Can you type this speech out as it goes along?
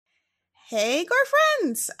Hey, gore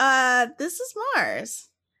friends. This is Mars,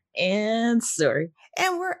 And sorry.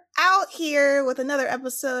 and we're out here with another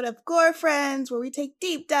episode of Gore Friends, where we take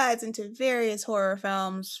deep dives into various horror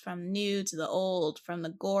films, from new to the old, from the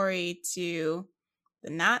gory to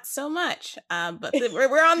the not so much. But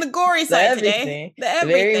we're on the gory The side today. everything. The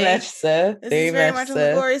Very everything. much so. This is Very very much much on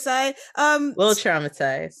the so. gory side. A little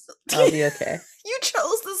traumatized. I'll be okay. You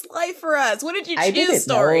chose this life for us. What did you I choose, didn't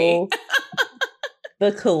story? know.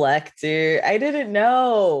 The Collector. I didn't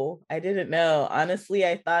know. Honestly,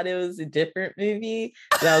 I thought it was a different movie.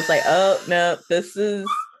 And I was like, oh no, this is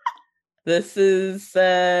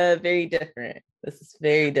very different. This is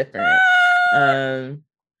very different. Um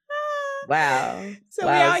wow. So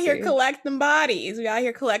we out here Wowzy. collecting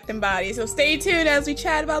bodies. So stay tuned as we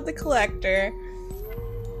chat about the Collector.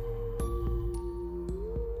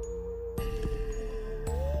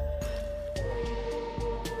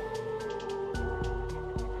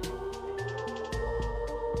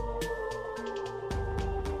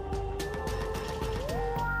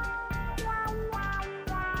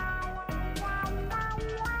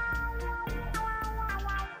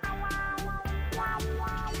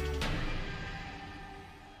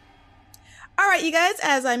 All right, you guys,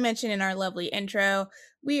 as I mentioned in our lovely intro,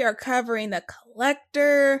 we are covering the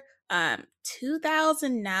Collector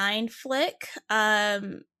 2009 flick.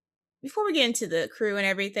 Before we get into the crew and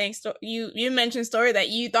everything, you mentioned, story, that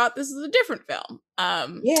you thought this was a different film.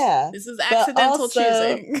 Yeah. This is But accidental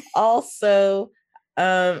choosing. Also,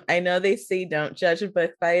 I know they say don't judge a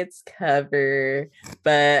book by its cover,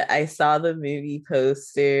 but I saw the movie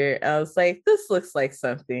poster. I was like, this looks like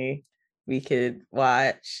something we could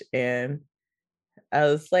watch. And I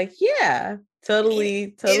was like, yeah, totally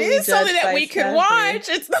It is something judged that by we its could cover. watch.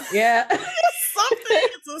 It's Yeah. something.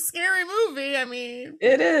 It's a scary movie. I mean,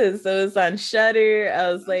 It is. So it's on Shudder. I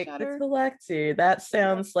was like, The Shudder. Collector. That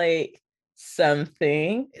sounds like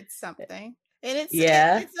something. It's something. And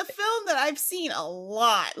Yeah. it's a film that I've seen a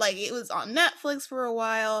lot. Like, it was on Netflix for a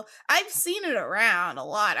while. I've seen it around a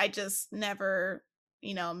lot. I just never,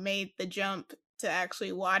 made the jump to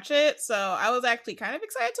actually watch it. So I was actually kind of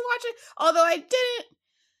excited to watch it. Although I didn't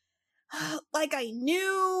like I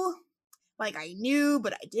knew,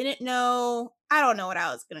 but I didn't know. I don't know what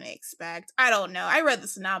I was gonna expect. I don't know. I read the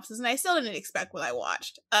synopsis and I still didn't expect what I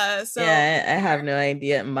watched. Yeah, I have no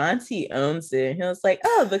idea. Monty owns it. He was like,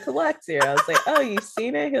 "Oh, The Collector." I was like, "Oh, you've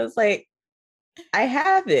seen it?" He was like, "I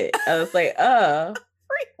have it." I was like, "Oh,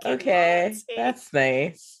 okay, Monty. that's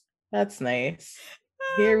nice. That's nice."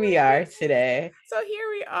 Here Oh we my are goodness. today. So here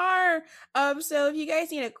we are. So if you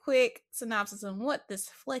guys need a quick synopsis on what this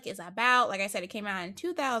flick is about, like I said, it came out in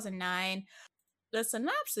 2009. The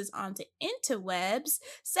synopsis onto interwebs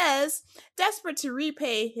says, desperate to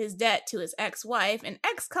repay his debt to his ex-wife, an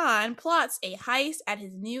ex-con plots a heist at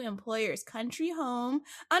his new employer's country home,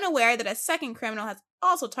 unaware that a second criminal has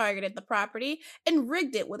also targeted the property and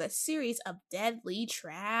rigged it with a series of deadly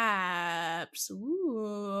traps.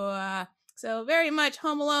 Ooh. So very much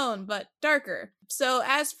Home Alone, but darker. So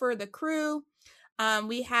as for the crew,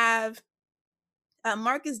 we have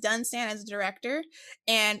Marcus Dunstan as a director,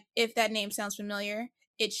 and if that name sounds familiar,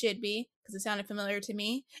 it should be, because it sounded familiar to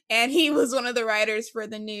me. And he was one of the writers for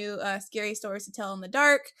the new Scary Stories to Tell in the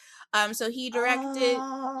Dark. So he directed.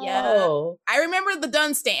 Yeah, Oh, I remember the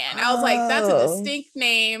Dunstan. I was like, that's a oh, distinct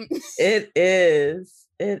name. it is.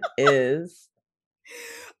 It is.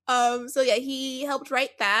 So yeah, he helped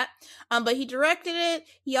write that. But he directed it.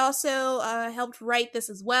 He also helped write this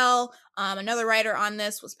as well. Another writer on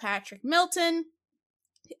this was Patrick Milton.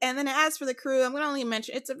 And then as for the crew, I'm going to only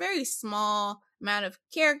mention it's a very small amount of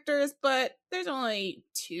characters, but there's only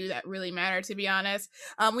two that really matter, to be honest.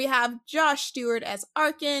 We have Josh Stewart as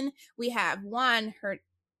Arkin. We have Juan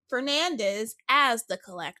Fernandez as the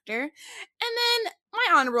Collector. And then my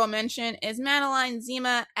honorable mention is Madeline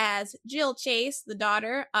Zima as Jill Chase, the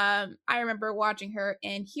daughter. I remember watching her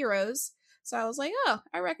in Heroes. So I was like, oh,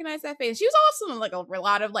 I recognize that face. She was also in like a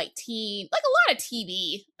lot of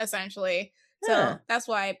TV, essentially. So Huh. that's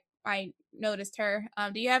why I noticed her.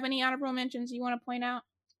 Do you have any honorable mentions you want to point out?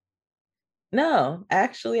 No,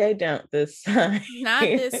 actually, I don't this time. Not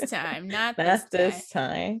this time. Not this Not time. this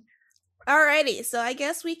time. Alrighty, so I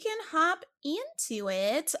guess we can hop into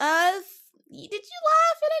it. Did you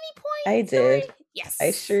laugh at any I point, Story? did. I Yes.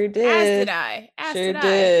 sure As did did. I. As Sure did I.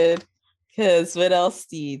 did. Because what else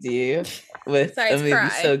do you do with a Besides movie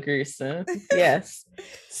cry. so gruesome? Yes.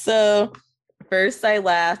 So first I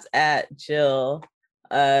laughed at Jill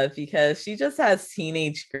because she just has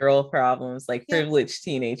teenage girl problems, like Yep. privileged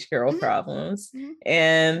teenage girl Mhm. problems. Mhm.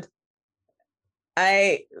 And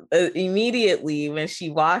I immediately when she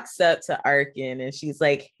walks up to Arkin and she's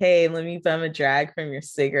like, "Hey, let me bum a drag from your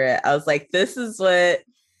cigarette." I was like, "This is what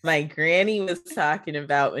my granny was talking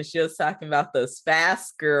about when she was talking about those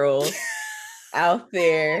fast girls out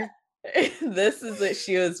there." This is what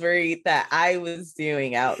she was worried that I was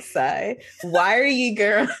doing outside. Why are you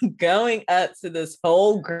going up to this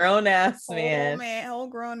whole grown ass man, whole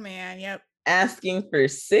grown man? Yep. asking for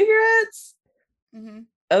cigarettes? Mm-hmm.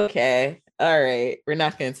 Okay, all right, we're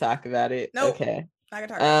not going to talk about it. Nope. Okay. Not gonna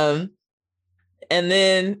talk about it. And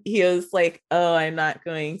then he was like, "Oh, I'm not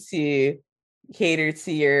going to cater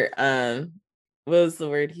to your what was the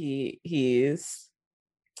word he used?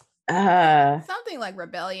 Something like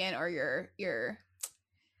rebellion or your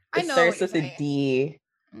I It know what starts you're with a saying. D.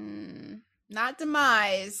 Not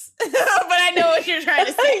demise, but I know what you're trying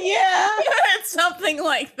to say. Yeah. It's something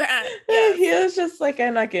like that. Yes. He was just like,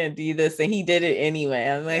 "I'm not gonna do this," and he did it anyway.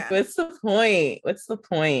 I'm like, what's the point? What's the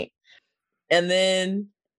point? And then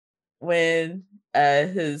when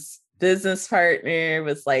his business partner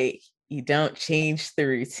was like, "You don't change the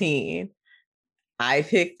routine. I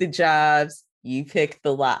pick the jobs, you pick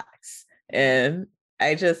the locks." And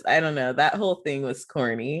I don't know. That whole thing was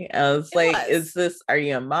corny. I was is this, are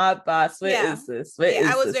you a mob boss? What is this? What is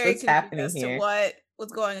I was this? very What's confused happening as here? to what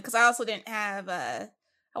was going on because I also didn't have I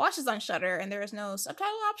watched this on Shudder and there was no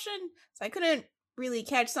subtitle option, so I couldn't really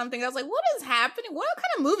catch something. I was like, what is happening? What kind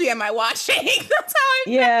of movie am I watching? That's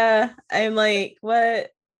how I'm like, what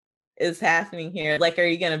is happening here? Like, are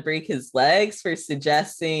you gonna break his legs for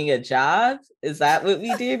suggesting a job? Is that what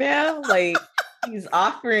we do now? Like, he's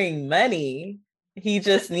offering money. He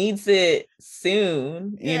just needs it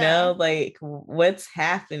soon, you know? Like, what's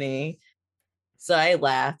happening? So I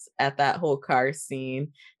laughed at that whole car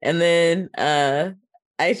scene. And then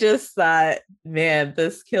I just thought, man,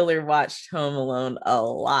 this killer watched Home Alone a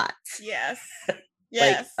lot. Yes.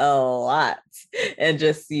 Like a lot. And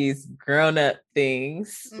just these grown-up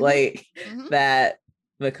things like that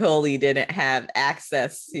Macaulay didn't have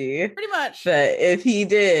access to. Pretty much. But if he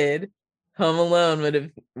did, Home Alone would have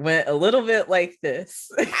went a little bit like this.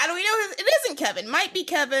 How do we know it isn't Kevin? Might be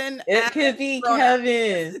Kevin. It could be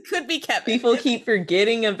Kevin. It could be Kevin. People keep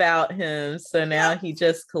forgetting about him, so now he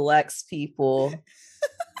just collects people.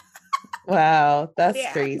 Wow, that's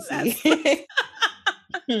crazy.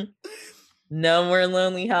 No more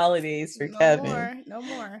lonely holidays for Kevin. No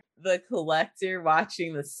more. The collector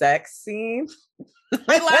watching the sex scene.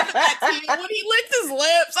 I laughed at that too. When he licked his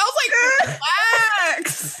lips, I was like,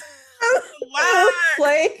 relax.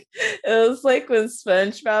 It was like when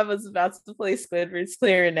SpongeBob was about to play Squidward's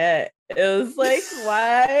clarinet. It was like,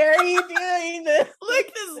 why are you doing this?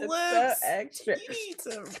 Lick his lips. So extra. You need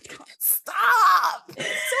to stop. It's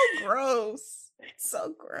so gross.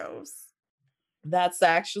 So gross. That's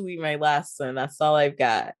actually my last one. That's all I've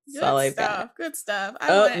got. That's all I've got. Good stuff.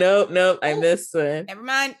 Nope. I missed one. Never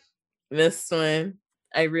mind. Missed one.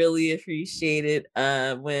 I really appreciated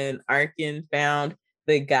when Arkin found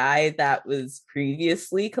the guy that was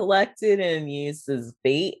previously collected and used as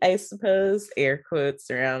bait, I suppose, air quotes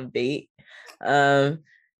around bait.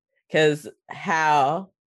 Because how?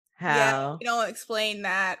 Yeah, you don't explain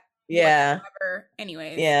that. Yeah. Whatsoever.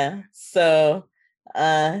 Anyways. Yeah. So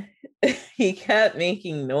he kept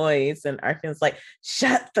making noise and Arkin's like,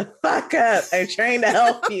 "Shut the fuck up. I'm trying to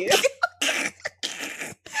help you."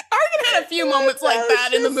 Arkin had a few moments like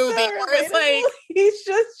that in the movie where it's like he's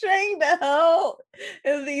just trying to help.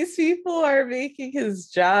 And these people are making his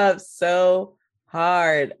job so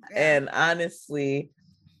hard. And honestly,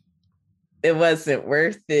 it wasn't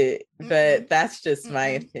worth it. But that's just my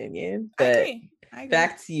opinion. But I agree.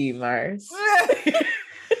 Back to you, Mars.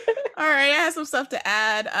 All right, I have some stuff to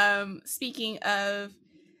add. Speaking of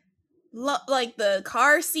like the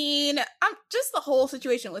car scene, just the whole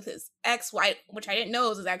situation with his ex-wife, which I didn't know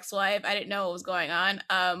was his ex-wife. I didn't know what was going on.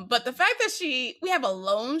 But the fact that we have a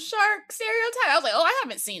loan shark stereotype, I was like, oh, I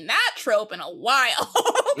haven't seen that trope in a while.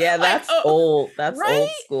 Yeah, like, that's old. That's right? Old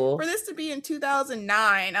school. For this to be in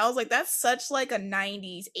 2009, I was like, that's such like a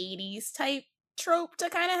 90s, 80s type trope to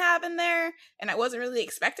kind of have in there, and I wasn't really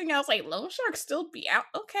expecting. I was like, loan sharks still be out?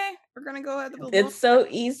 Okay, we're gonna go ahead. It's so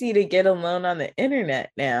easy to get a loan on the internet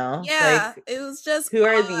now. Yeah, like, it was just who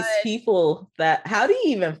are these people that? How do you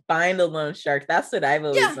even find a loan shark? That's what I've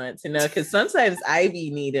always wanted to know, because sometimes I be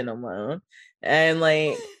needing a loan, and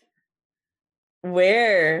like,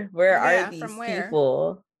 where are these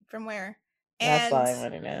people? From where? That's all I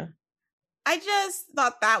want to know. I just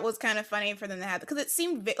thought that was kind of funny for them to have, because it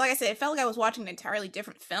seemed, like I said, it felt like I was watching an entirely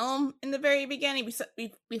different film in the very beginning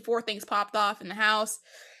before things popped off in the house.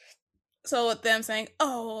 So with them saying,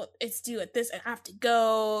 "Oh, it's due at this, I have to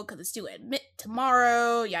go because it's due at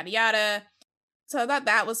tomorrow," yada yada. So I thought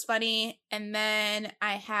that was funny. And then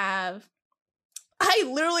I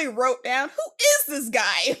literally wrote down, "Who is this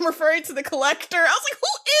guy?" referring to the collector. I was like, "Who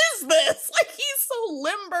is this?" Like, he's so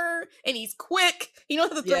limber and he's quick. He knows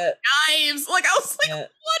how to throw knives. Like, I was like,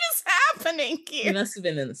 "What is happening here?" He must have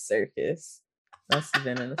been in the circus. I'm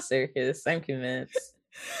convinced.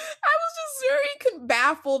 I was just very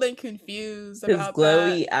baffled and confused His about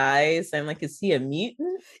glowy that. eyes. I'm like, is he a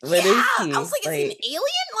mutant? What is he? I was like, is he an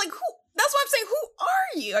alien? Like, who? That's what I'm saying. Who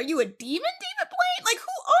are you? Are you a demon, David Blaine? Like,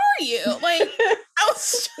 who are you? Like, I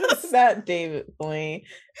was just... It's not David Blaine.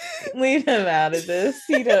 Leave him out of this.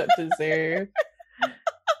 He don't deserve.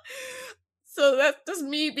 So that's just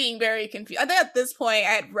me being very confused. I think at this point I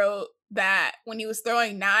had wrote that when he was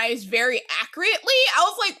throwing knives very accurately, I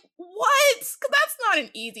was like, what? Because that's not an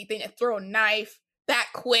easy thing to throw a knife that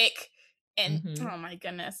quick. And oh my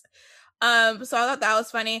goodness. So I thought that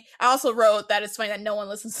was funny. I also wrote that it's funny that no one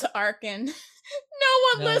listens to Arkin. No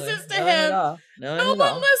one listens to him. No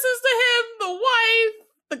one listens to him. The wife,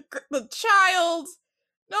 the child.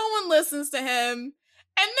 No one listens to him.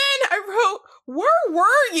 And then I wrote, "Where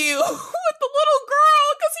were you with the little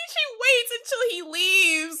girl?" Because she waits until he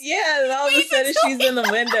leaves. Yeah, and all of a sudden she's in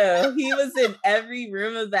the window. He was in every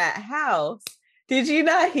room of that house. Did you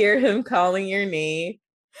not hear him calling your name?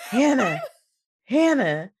 Hannah,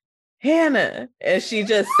 Hannah, Hannah. And she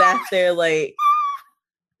just sat there like,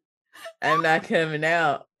 I'm not coming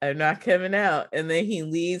out. I'm not coming out. And then he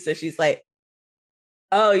leaves and she's like,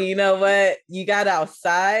 oh, you know what? You got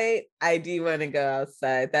outside. I do want to go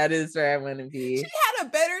outside. That is where I want to be. She had a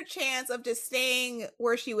better chance of just staying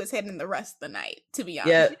where she was hidden the rest of the night, to be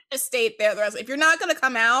honest. Yep. She just stayed there the rest. If you're not going to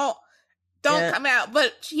come out, don't come out.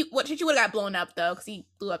 But she would have got blown up, though, because he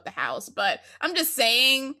blew up the house. But I'm just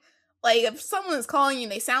saying, like, if someone is calling you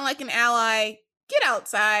and they sound like an ally, get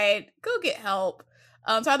outside. Go get help.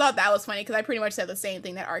 So I thought that was funny because I pretty much said the same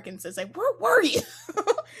thing that Arkin says, like, where were you?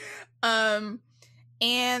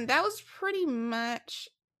 And that was pretty much...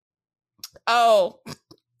 Oh,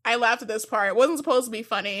 I laughed at this part. It wasn't supposed to be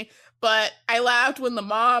funny, but I laughed when the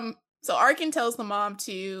mom... So Arkin tells the mom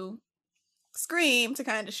to scream to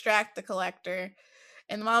kind of distract the collector.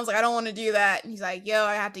 And the mom's like, I don't want to do that. And he's like, yo,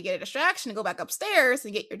 I have to get a distraction to go back upstairs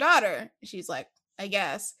and get your daughter. And she's like, I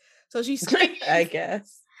guess. So she screams. I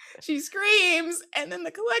guess. She screams, and then the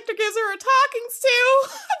collector gives her a talking to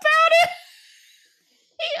about it.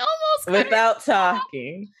 He almost without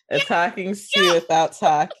talking. A talking stew without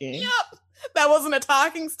talking. Yep. That wasn't a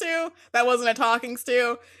talking stew.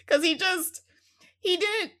 Because he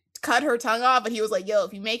didn't cut her tongue off, but he was like, yo,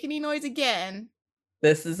 if you make any noise again,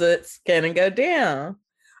 this is what's gonna go down.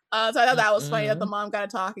 So I thought that was funny that the mom got a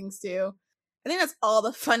talking stew. I think that's all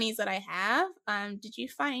the funnies that I have. Did you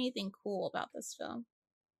find anything cool about this film?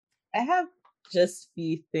 I have just a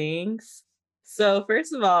few things. So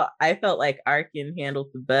first of all, I felt like Arkin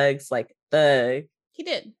handled the bugs like a thug. He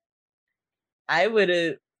did.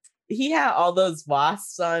 He had all those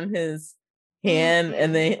wasps on his hand,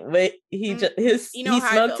 and then he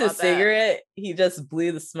smoked his cigarette. He just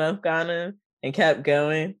blew the smoke on him and kept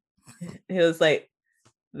going. He was like,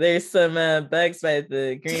 there's some bugs by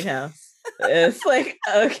the greenhouse. It's like,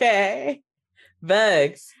 okay,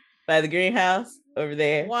 bugs by the greenhouse over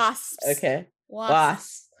there. Wasps. Okay.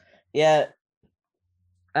 Wasps. Yeah.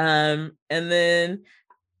 And then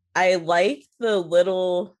I liked the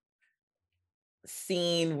little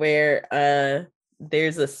scene where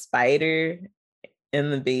there's a spider in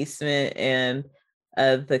the basement, and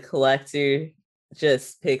the collector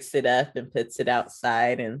just picks it up and puts it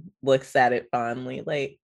outside and looks at it fondly,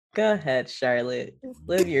 like, go ahead, Charlotte,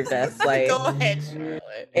 live your best life. Go ahead,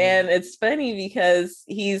 Charlotte. And it's funny because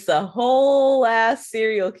he's a whole ass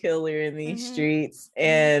serial killer in these streets,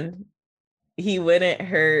 and he wouldn't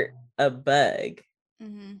hurt a bug.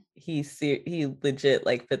 He legit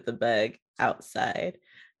like put the bug outside.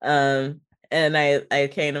 And I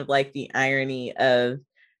kind of like the irony of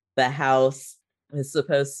the house is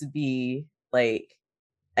supposed to be like,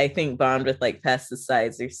 I think bombed with like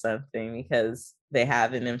pesticides or something, because they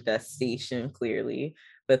have an infestation clearly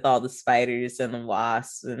with all the spiders and the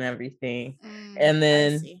wasps and everything. And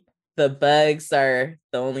then the bugs are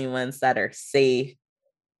the only ones that are safe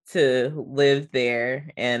to live there,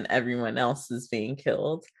 and everyone else is being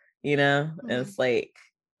killed, and it's like,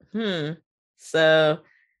 so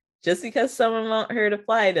just because someone won't hurt a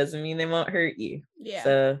fly doesn't mean they won't hurt you. Yeah.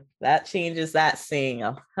 So that changes that saying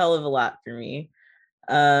a hell of a lot for me.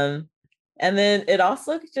 And then it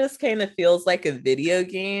also just kind of feels like a video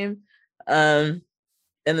game.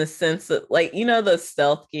 in the sense that, like, you know, those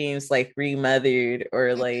stealth games like Remothered,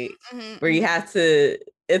 or like where you have to,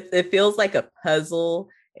 it feels like a puzzle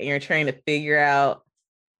and you're trying to figure out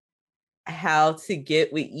how to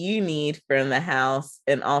get what you need from the house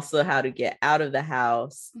and also how to get out of the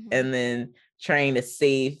house, and then trying to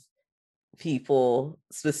save people,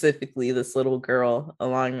 specifically this little girl,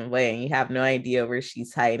 along the way, and you have no idea where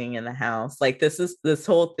she's hiding in the house. Like, this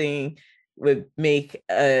whole thing would make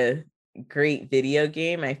a great video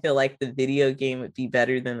game. I feel like the video game would be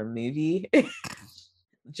better than a movie.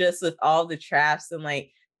 Just with all the traps, and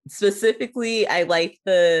like specifically I like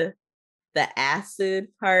the acid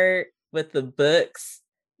part with the books,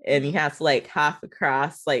 and you have to like hop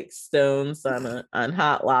across like stones on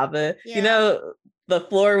hot lava. Yeah. You know, the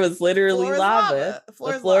floor was literally lava.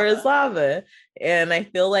 The floor is lava. And I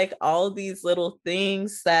feel like all of these little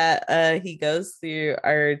things that he goes through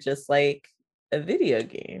are just like a video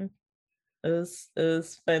game. It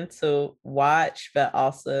was fun to watch, but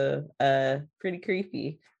also pretty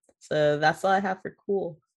creepy. So that's all I have for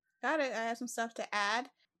cool. Got it. I have some stuff to add.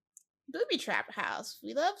 Booby trap house.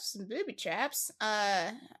 We love some booby traps.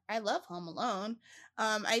 I love Home Alone.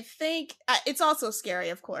 I think it's also scary,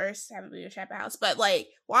 of course, having a booby trap house, but like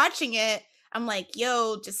watching it, I'm like,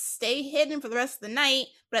 yo, just stay hidden for the rest of the night.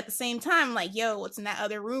 But at the same time, I'm like, yo, what's in that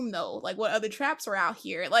other room though? Like, what other traps are out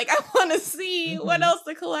here? Like, I want to see what else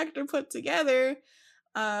the collector put together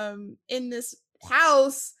in this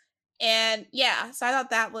house. And yeah, so I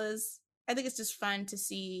thought I think it's just fun to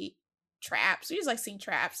see traps. We just like seeing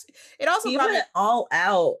traps. It also he went all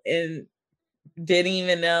out and didn't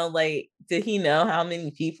even know, like, did he know how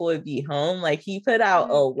many people would be home? Like, he put out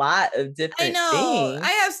a lot of different things.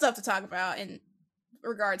 I have stuff to talk about in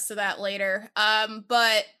regards to that later.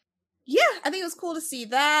 But yeah, I think it was cool to see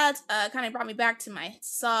that. Kind of brought me back to my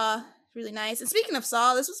Saw. Really nice. And speaking of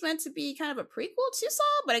Saw, this was meant to be kind of a prequel to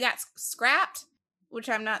Saw, but it got scrapped, which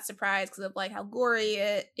I'm not surprised because of like how gory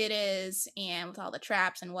it is and with all the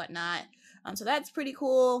traps and whatnot. So that's pretty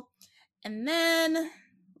cool. And then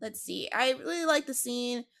let's see. I really like the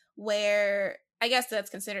scene where, I guess that's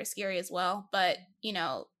considered scary as well, but you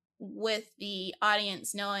know, with the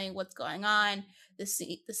audience knowing what's going on, the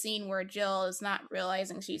scene where Jill is not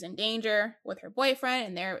realizing she's in danger with her boyfriend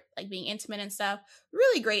and they're like being intimate and stuff.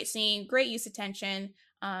 Really great scene, great use of tension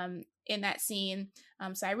in that scene.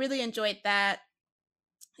 So I really enjoyed that.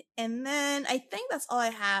 And then I think that's all I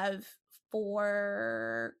have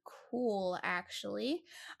for cool, actually.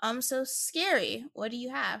 So scary. What do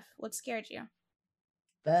you have? What scared you?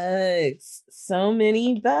 Bugs. So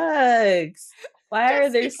many bugs. Why are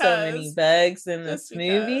there so many bugs in this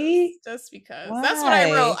movie? Just because. Why? That's what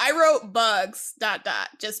I wrote. I wrote bugs, ...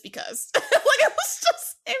 just because. Like, it was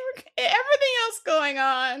just everything else going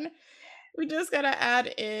on. We just gotta add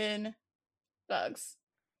in bugs.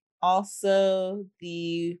 Also,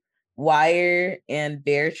 the wire and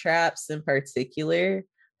bear traps in particular,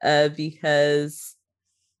 because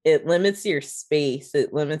it limits your space,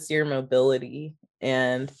 it limits your mobility.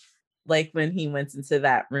 And like when he went into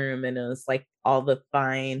that room and it was like all the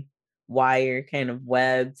fine wire kind of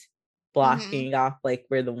webbed, blocking off like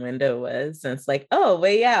where the window was, and it's like, oh,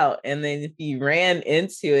 way out. And then if you ran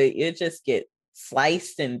into it, you just get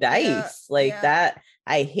sliced and diced that.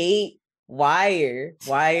 I hate wire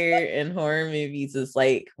in horror movies. Is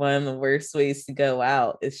like one of the worst ways to go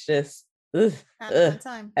out. It's just I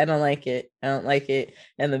don't like it. And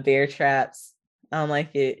the bear traps, I don't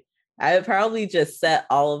like it. I would probably just set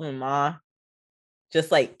all of them off,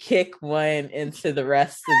 just like kick one into the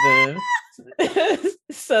rest of them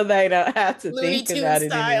so that I don't have to think about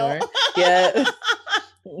it anymore. Yeah.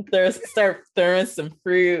 Start throwing some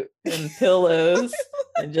fruit and pillows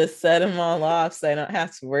and just set them all off so I don't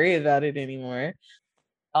have to worry about it anymore.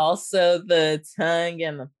 Also, the tongue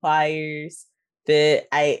and the pliers bit,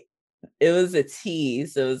 it was a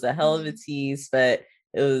tease. It was a hell of a tease, but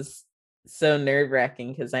it was so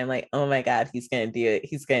nerve-wracking because I'm like, oh my God, he's gonna do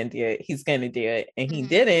it. And he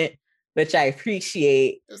didn't, which I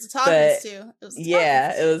appreciate. It was a talkies too.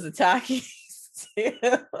 It was a talkies too.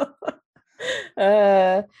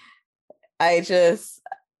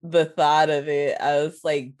 The thought of it, I was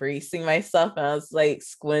like bracing myself and I was like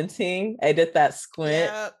squinting. I did that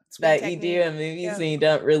squint that you do in movies when you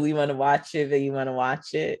don't really want to watch it, but you want to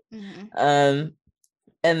watch it. And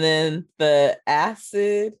then the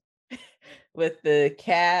acid with the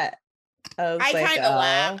cat, I kind of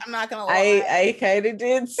laughed. I'm not gonna lie. I kind of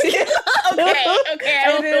did too. Okay.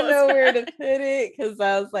 I didn't know where to put it because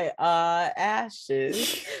I was like,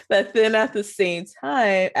 Ashes. But then at the same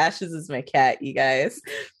time, Ashes is my cat, you guys.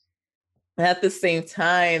 At the same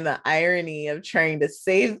time, the irony of trying to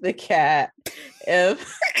save the cat,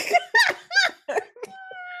 if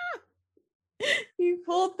he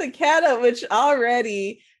pulled the cat up, which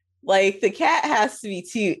already, like, the cat has to be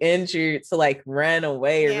too injured to like run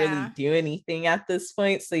away or really Yeah. do anything at this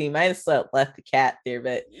point. So you might as well left the cat there,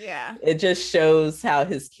 but Yeah. it just shows how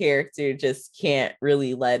his character just can't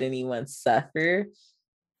really let anyone suffer.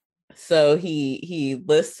 So he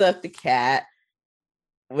lifts up the cat,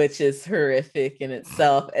 which is horrific in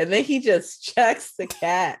itself. And then he just chucks the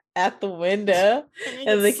cat at the window.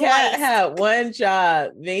 And the cat had one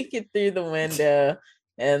job, make it through the window.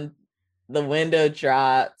 And the window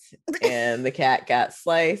dropped and the cat got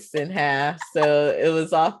sliced in half. So it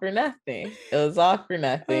was all for nothing. It was all for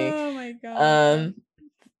nothing. Oh my god.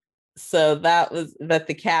 So that was, but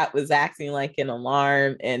the cat was acting like an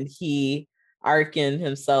alarm, and Arkin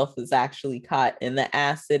himself was actually caught in the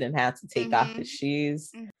acid and had to take off his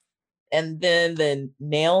shoes. And then the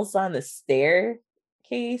nails on the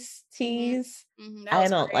staircase tease. I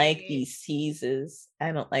don't like these teases.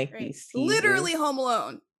 I don't like these teases. Literally Home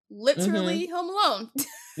Alone. Literally Home Alone.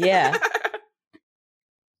 Yeah.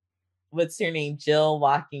 What's her name? Jill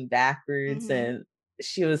walking backwards, and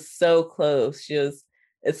she was so close.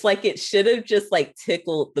 It's like it should have just like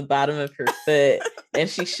tickled the bottom of her foot and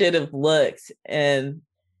she should have looked. And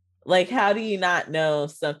like, how do you not know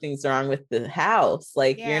something's wrong with the house?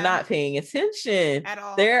 Like, you're not paying attention at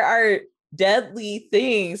all. There are deadly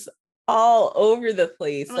things all over the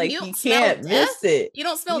place. Like, you can't miss it. You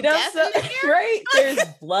don't smell death in the air? Right? There's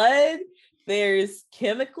blood. There's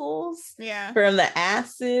chemicals from the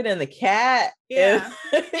acid and the cat. Yeah.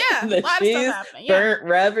 And the shoes, burnt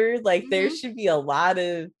rubber. Like, there should be a lot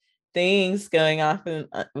of things going off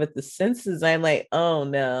with the senses. I'm like, oh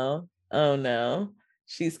no,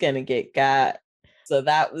 she's gonna get got. So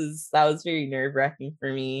that was very nerve-wracking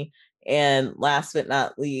for me. And last but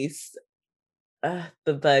not least,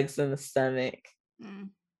 the bugs in the stomach.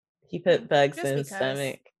 He put bugs in his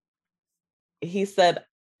stomach. He said,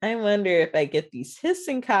 I wonder if I get these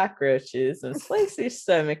hissing cockroaches and slice your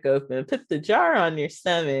stomach open, put the jar on your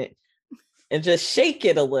stomach, and just shake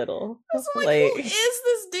it a little. I was like, who is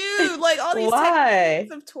this dude? Like, all these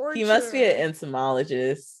techniques of torture. He must be an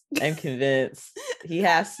entomologist. I'm convinced. He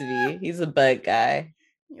has to be. He's a bug guy.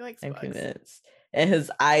 He likes I'm bugs. convinced. And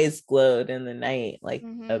his eyes glowed in the night like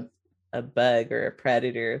a bug or a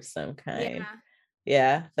predator of some kind.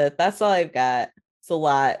 Yeah, but that's all I've got. It's a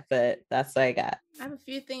lot, but that's what I got. I have a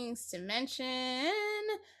few things to mention.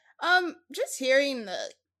 Just hearing the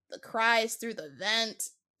cries through the vent,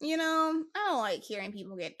 you know, I don't like hearing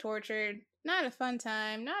people get tortured. Not a fun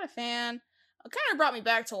time, not a fan. It kind of brought me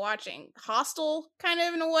back to watching Hostel, kind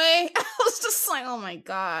of, in a way. I was just like, oh my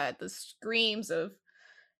god, the screams of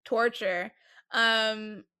torture.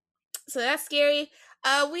 So that's scary.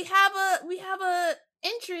 We have a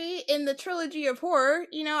entry in the trilogy of horror.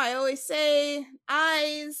 You know, I always say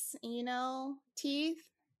eyes, you know, teeth,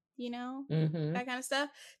 you know, that kind of stuff.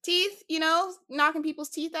 Teeth, you know, knocking people's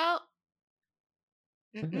teeth out.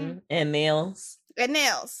 And nails. And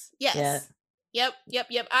nails. Yes. Yeah.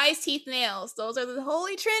 Yep. Eyes, teeth, nails. Those are the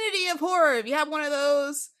holy trinity of horror. If you have one of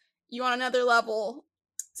those, you're on another level.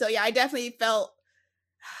 So yeah, I felt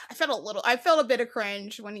a bit of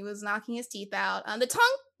cringe when he was knocking his teeth out. The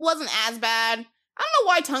tongue wasn't as bad. I don't know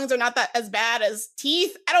why tongues are not that as bad as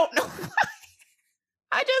teeth. I don't know why.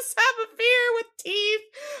 I just have a fear with teeth.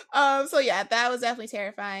 So yeah, that was definitely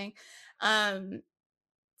terrifying. It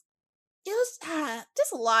was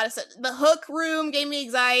just a lot of stuff. The hook room gave me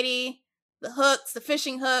anxiety. The hooks, the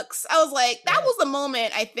fishing hooks. I was like, that was the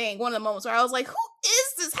moment, I think, one of the moments where I was like, who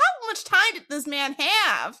is this? How much time did this man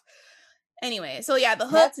have? Anyway, so yeah, the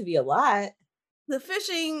hook had to be a lot. The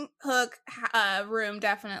fishing hook room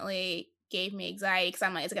definitely gave me anxiety because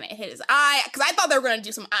I'm like, it's gonna hit his eye. Because I thought they were gonna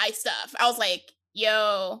do some eye stuff. I was like,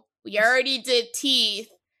 yo, we already did teeth.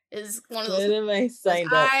 Is one of those. What am I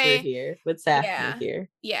signed up for here? What's happening here?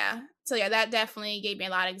 Yeah. So yeah, that definitely gave me a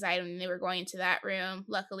lot of anxiety when they were going to that room.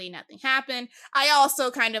 Luckily, nothing happened. I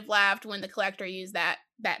also kind of laughed when the collector used that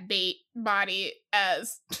bait body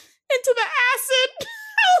as into the acid.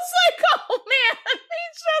 I was like, oh man,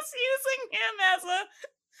 he's just using him as a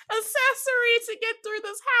accessory to get through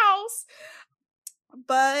this house.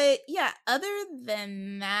 But yeah, other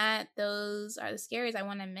than that, those are the scares I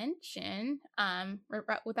want to mention.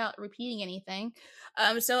 Without repeating anything.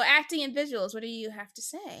 So acting and visuals, what do you have to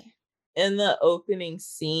say? In the opening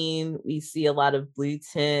scene, we see a lot of blue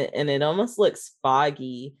tint, and it almost looks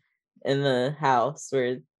foggy in the house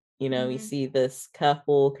where, you know, we see this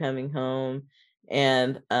couple coming home,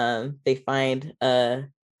 and they find a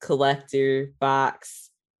collector box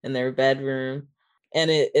in their bedroom, and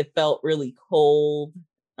it felt really cold,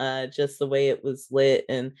 just the way it was lit.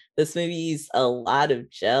 And this movie used a lot of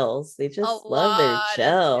gels. They A just love their lot of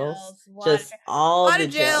gels, gels, just a all lot the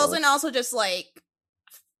of gels, and gels. also just like,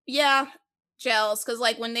 yeah, gels. Because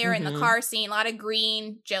like when they were in the Hmm. car scene, a lot of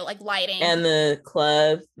green gel, like lighting. And the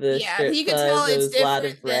club, the Yeah, strip you can club, tell there it's was a lot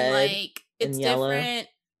different of than red like it's and yellow. different.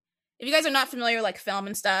 If you guys are not familiar with like film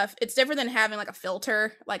and stuff, it's different than having like a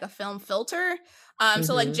filter, like a film filter.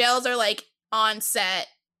 So like Hmm. gels are like on set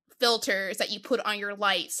filters that you put on your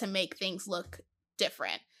lights to make things look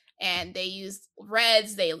different. And they use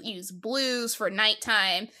reds, they use blues for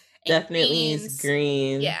nighttime, and Definitely use greens.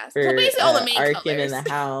 green Yeah. So for basically all the main Arkin in colors. the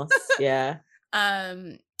house. Yeah.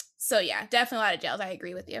 um so yeah, definitely a lot of gels. I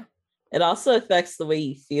agree with you. It also affects the way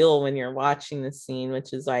you feel when you're watching the scene,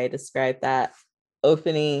 which is why I described that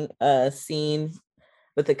opening scene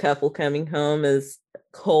with the couple coming home as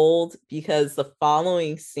cold, because the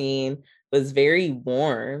following scene was very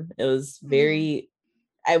warm. It was Mm-hmm. very,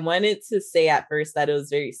 I wanted to say at first that it was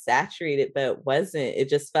very saturated, but it wasn't. It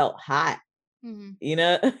just felt hot. Mm-hmm. You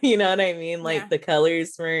know, you know what I mean? Yeah. Like the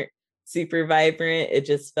colors weren't super vibrant. It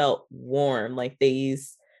just felt warm. Like they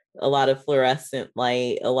used a lot of fluorescent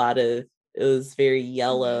light, a lot of, it was very Mm-hmm.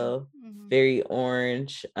 yellow, Mm-hmm. very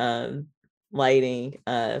orange lighting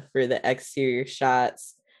for the exterior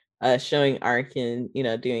shots, showing Arkin, you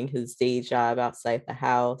know, doing his day job outside the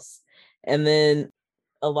house. And then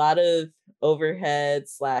a lot of overhead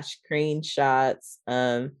slash crane shots,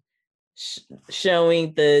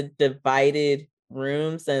 showing the divided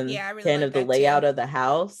rooms and Yeah, I really kind like of the that too. layout of the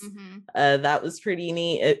house. Mm-hmm. That was pretty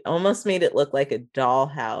neat. It almost made it look like a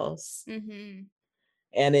dollhouse, Mm-hmm.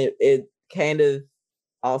 and it kind of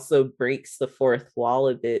also breaks the fourth wall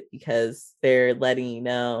a bit, because they're letting you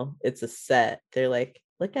know it's a set. They're like,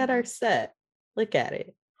 look at our set, look at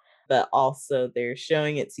it. But also they're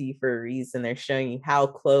showing it to you for a reason. They're showing you how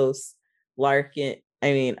close Arkin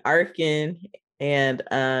and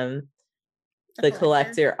The the collector.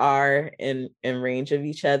 collector are in range of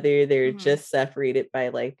each other. They're Mm-hmm. just separated by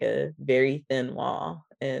like a very thin wall,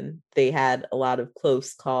 and they had a lot of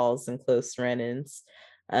close calls and close run-ins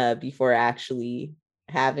before actually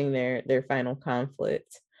having their final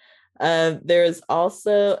conflict. There's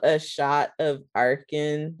also a shot of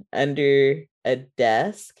Arkin under a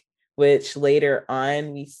desk, which later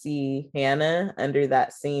on we see Hannah under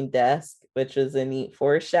that same desk, which was a neat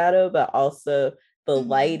foreshadow, but also the Mm-hmm.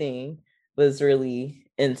 lighting was really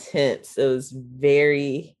intense. It was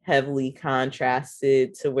very heavily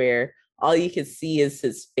contrasted to where all you could see is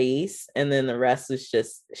his face, and then the rest was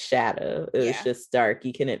just shadow. It was Yeah. just dark.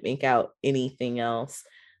 You couldn't make out anything else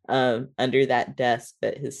under that desk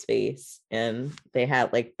but his face. And they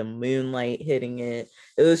had like the moonlight hitting it.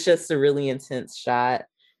 It was just a really intense shot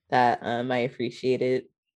that I appreciated.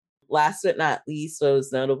 Last but not least, what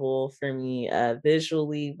was notable for me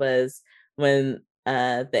visually was when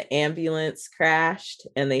the ambulance crashed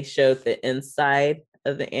and they showed the inside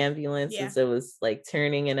of the ambulance Yeah. as it was like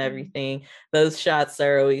turning and Mm-hmm. everything. Those shots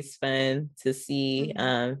are always fun to see,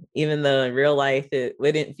 Mm-hmm. even though in real life it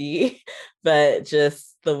wouldn't be, but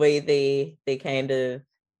just the way they kind of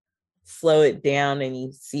slow it down and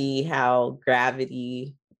you see how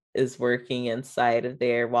gravity is working inside of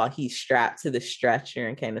there while he's strapped to the stretcher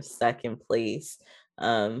and kind of stuck in place.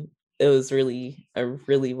 Um, it was really a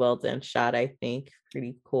really well done shot, I think.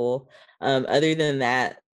 Pretty cool. Other than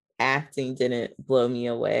that, acting didn't blow me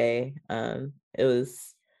away. It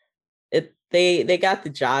was it they got the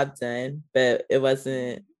job done, but it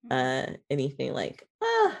wasn't Mm-hmm. anything like,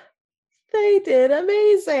 ah, they did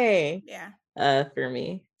amazing Yeah. for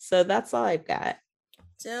me. So that's all I've got.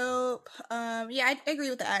 Dope. Yeah, I agree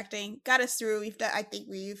with the acting. Got us through. I think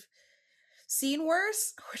we've seen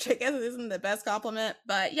worse, which I guess isn't the best compliment,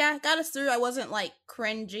 but yeah, got us through. I wasn't like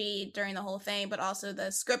cringy during the whole thing, but also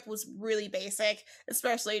the script was really basic,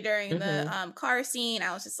 especially during the Mm-hmm. car scene.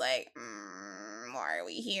 I was just like, why are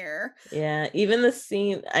we here? Yeah, even the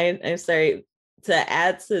scene, I'm sorry to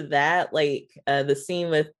add to that, like the scene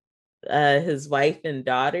with his wife and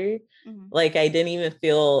daughter, Mm-hmm. like I didn't even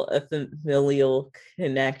feel a familial Yeah,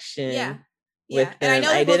 connection yeah, with and I him. know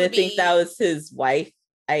they're I supposed to didn't think that be. was his wife.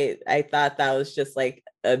 I thought that was just like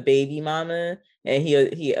a baby mama, and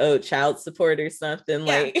he owed child support or something,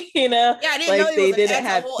 Yeah, like, you know, yeah, I didn't know like he was they an didn't ex, a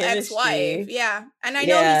have whole ex-wife. chemistry. Yeah, and I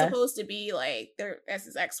know he's Yeah. supposed to be like there as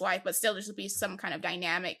his ex-wife, but still, there should be some kind of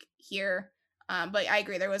dynamic here. But I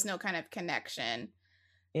agree, there was no kind of connection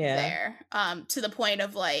Yeah. there. To the point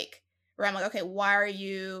of like where I'm like, okay, why are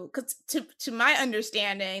you? Because to my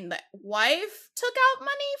understanding, the wife took out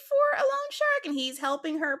money for a loan shark, and he's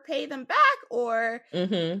helping her pay them back, or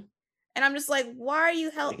Mm-hmm. And I'm just like, why are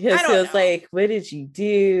you I Because he don't was know. like, what did you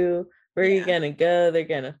do? Where are you Yeah. gonna go? They're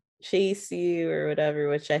gonna chase you or whatever,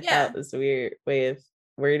 which I Yeah. thought was a weird way of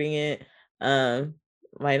wording it. Um,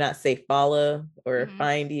 why not say follow or Mm-hmm.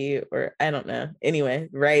 find you, or I don't know. Anyway,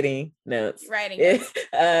 writing notes. Writing notes.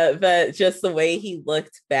 But just the way he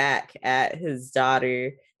looked back at his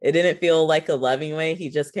daughter, it didn't feel like a loving way. He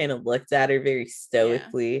just kind of looked at her very Yeah.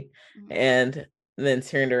 stoically Mm-hmm. and then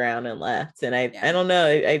turned around and left. And I Yeah. don't know,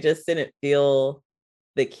 I just didn't feel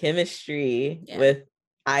the chemistry Yeah. with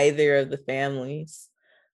either of the families.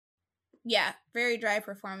 Yeah, very dry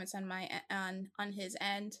performance on on his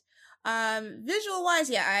end. Visual wise,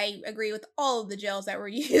 yeah, I agree with all of the gels that were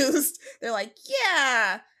used. They're like,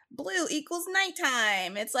 yeah, blue equals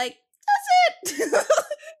nighttime. It's like, that's it.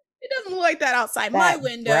 It doesn't look like that outside my That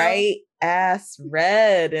window. bright ass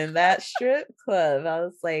red in that strip club. I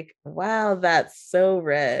was like, wow, that's so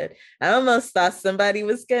red. I almost thought somebody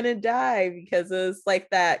was gonna die because it was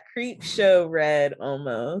like that creep show red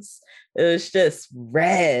almost. It was just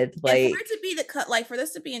red. And for Like it to be the cut, like for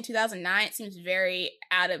this to be in 2009, it seems very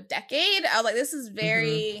out of decade. I was like, this is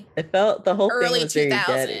very it felt the whole thing early was very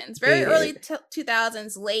 2000s, very early dated.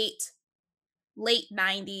 2000s, late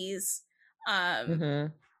 90s. Um, Mm-hmm.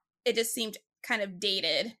 it just seemed kind of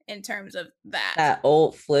dated in terms of that. That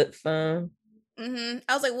old flip phone. I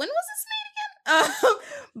was like, when was this made again?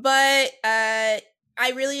 But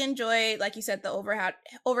I really enjoyed, like you said, the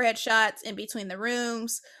overhead shots in between the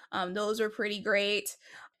rooms. Those were pretty great.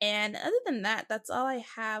 And other than that, that's all I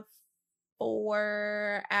have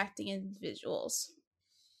for acting and visuals.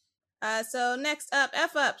 So next up,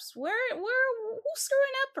 F ups. Who's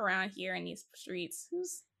screwing up around here in these streets?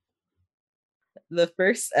 Who's The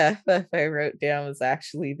first F I wrote down was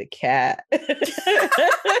actually the cat.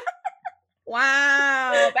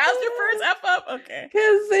 Wow, that was your first F up? Okay.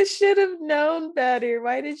 Because they should have known better.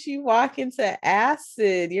 Why did you walk into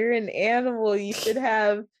acid? You're an animal. You should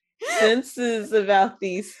have senses about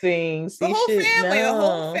these things. You should The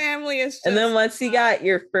whole know. family is just. And then once you got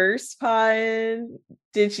your first paw in,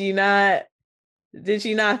 did you not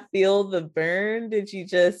feel the burn? Did you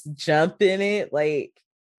just jump in it? Like,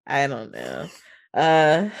 I don't know.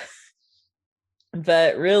 Uh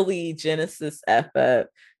but really Genesis F up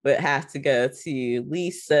would have to go to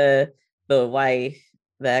Lisa, the wife,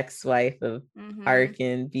 the ex-wife of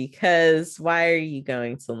Arkin, because why are you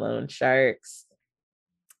going to loan sharks?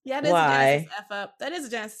 Yeah, that is a Genesis Why? F up. That is a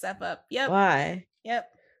Genesis F up. Yep. Why? Yep.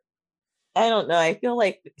 I don't know. I feel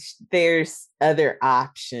like there's other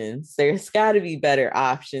options. There's got to be better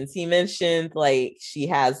options. He mentioned like she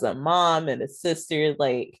has a mom and a sister.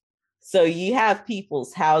 Like, so you have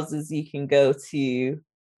people's houses you can go to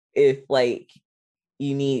if like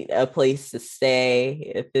you need a place to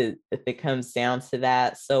stay, if it comes down to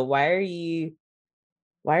that. So why are you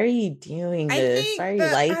doing I this? Why think are you that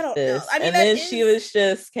I like don't know. this? I mean, And that then she is. was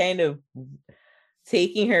just kind of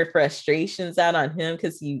taking her frustrations out on him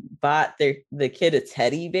because he bought the kid a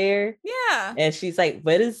teddy bear. Yeah. And she's like,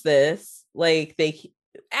 what is this? Like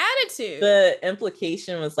Attitude. the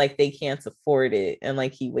implication was like they can't afford it and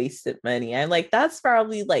like he wasted money. I'm like, that's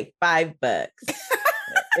probably like $5.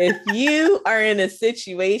 If you are in a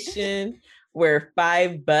situation where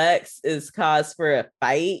 $5 is cause for a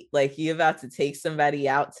fight, like you about to take somebody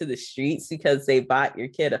out to the streets because they bought your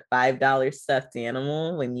kid a $5 stuffed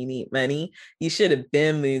animal when you need money, you should have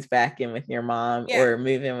been moved back in with your mom or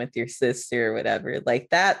move in with your sister or whatever. Like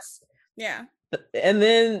that's and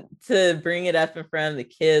then to bring it up in front of the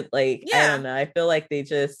kid, like I don't know, I feel like they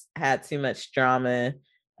just had too much drama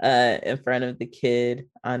in front of the kid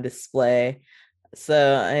on display.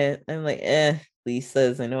 So I'm like,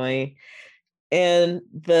 Lisa's annoying. And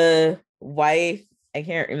the wife, I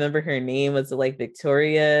can't remember her name. Was it like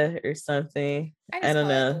Victoria or something? I don't call her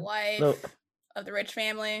the know. wife of the rich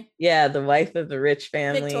family. Yeah, the wife of the rich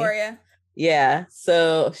family. Victoria. Yeah.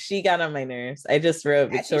 So she got on my nerves. I just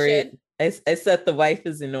wrote Victoria. I said the wife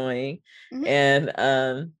is annoying.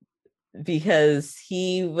 And because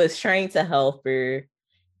he was trying to help her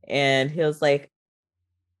and he was like,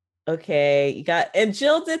 okay, you got, and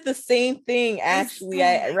Jill did the same thing actually.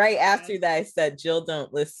 Right after that I said Jill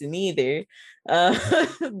don't listen either.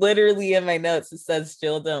 Literally in my notes it says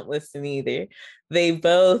Jill don't listen either. They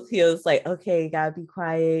both, he was like, okay, you gotta be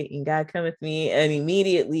quiet, you gotta come with me. And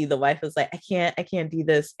immediately the wife was like, I can't do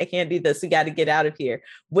this, we got to get out of here.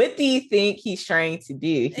 What do you think he's trying to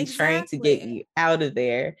do? He's trying to get you out of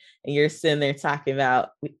there, and you're sitting there talking about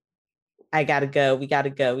I gotta go. We gotta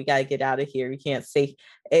go. We gotta get out of here. We can't stay.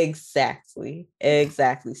 Exactly.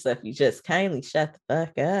 Exactly. So if you just kindly shut the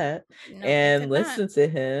fuck up No, they and could not. listen to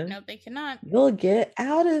him, No, they cannot. you'll get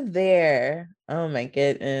out of there. Oh my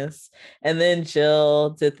goodness. And then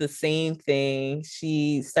Jill did the same thing.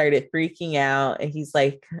 She started freaking out, and he's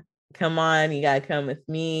like, come on, you gotta come with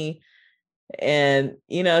me. And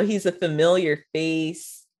he's a familiar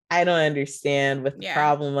face. I don't understand what the Yeah.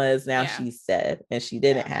 problem was. Now Yeah. she's dead, and she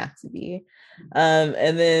didn't have to be.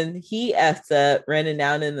 And then he effed up running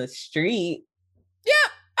out in the street. Yeah,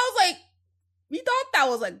 I was like, you thought that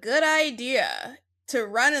was a good idea to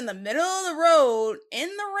run in the middle of the road in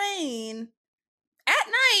the rain at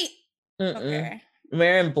night. Okay.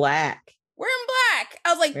 Wearing black. Wearing black. I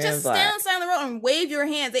was like, Wearing just black. stand on the side of the road and wave your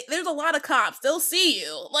hands. There's a lot of cops. They'll see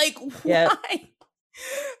you. Like, Yep. why?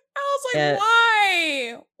 I was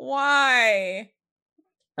like, why?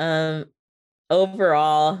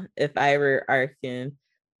 Overall, if I were Arkin,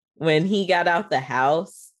 when he got out the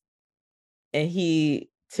house and he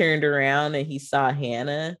turned around and he saw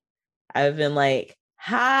Hannah, I would have been like,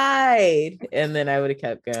 hide. And then I would have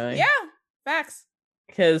kept going. Yeah, facts.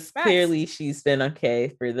 Because clearly she's been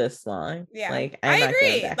okay for this long. Yeah. Like, I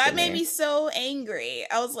agree. That made me so angry.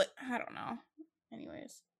 I was like, I don't know.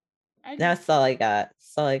 Anyways. That's all I got.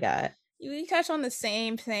 That's all I got. We touched on the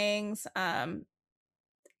same things. Another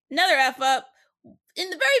F up. In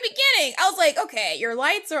the very beginning, I was like, okay, your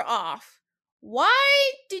lights are off.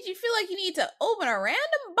 Why did you feel like you need to open a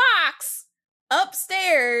random box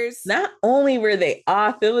upstairs? Not only were they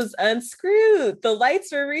off, it was unscrewed. The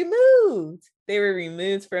lights were removed. They were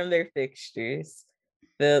removed from their fixtures.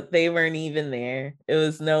 They weren't even there. It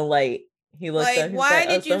was no light. He looked like, up. Why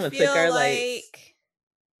did you feel like lights.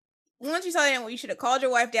 Once you saw that, you should have called your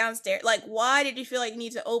wife downstairs? Like, why did you feel like you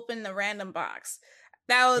need to open the random box?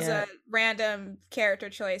 That was a random character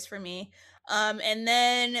choice for me. And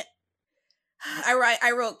then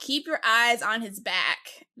I wrote, keep your eyes on his back.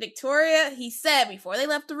 Victoria, he said before they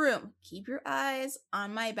left the room, keep your eyes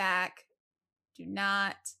on my back. Do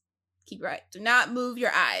not move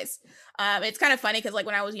your eyes. It's kind of funny because like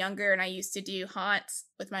when I was younger and I used to do haunts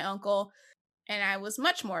with my uncle, and I was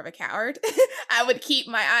much more of a coward, I would keep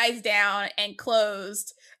my eyes down and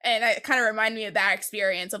closed. And it kind of reminded me of that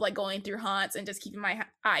experience of like going through haunts and just keeping my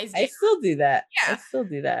eyes down. I still do that. Yeah. I still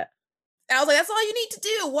do that. And I was like, that's all you need to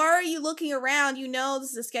do. Why are you looking around? You know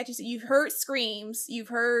this is a sketchy. You've heard screams. You've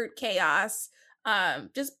heard chaos.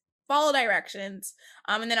 Just follow directions.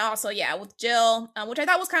 And then also, yeah, with Jill, which I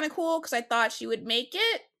thought was kind of cool because I thought she would make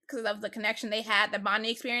it because of the connection they had, the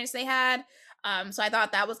bonding experience they had. So I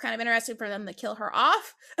thought that was kind of interesting for them to kill her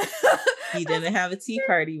off. He didn't have a tea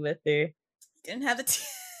party with her. Didn't have the tea.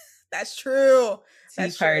 That's true.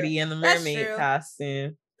 Tea party in the mermaid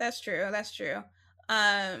costume. That's true. That's true.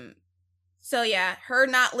 So yeah, her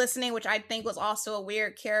not listening, which I think was also a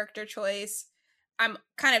weird character choice. I'm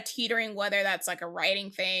kind of teetering whether that's like a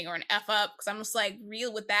writing thing or an F up because I'm just like,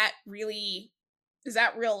 is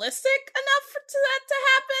that realistic enough for that to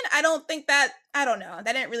happen? I don't think that. I don't know.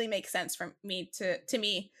 That didn't really make sense for me to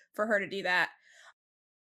me for her to do that.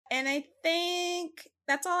 And I think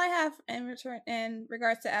that's all I have in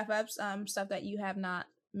regards to F ups. Stuff that you have not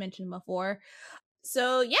mentioned before.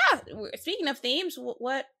 So yeah, speaking of themes,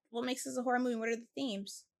 what makes this a horror movie? What are the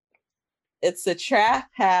themes? It's a trap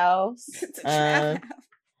house. It's a trap house.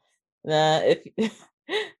 If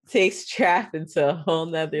takes trap into a whole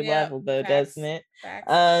nother level though, doesn't it?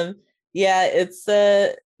 Facts. Yeah, it's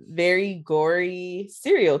a very gory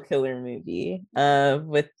serial killer movie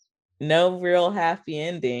with no real happy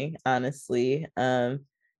ending, honestly.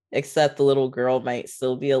 Except the little girl might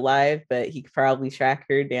still be alive, but he could probably track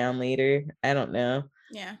her down later. I don't know.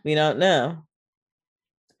 Yeah. We don't know.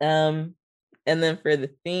 And then for the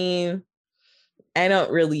theme,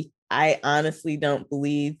 I honestly don't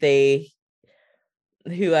believe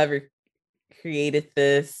whoever created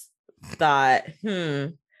this thought,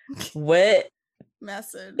 what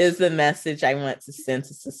message is the message I want to send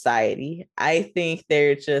to society? I think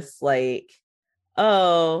they're just like,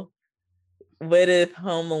 oh, what if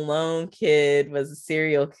Home Alone kid was a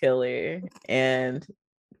serial killer? And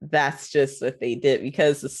that's just what they did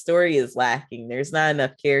because the story is lacking. There's not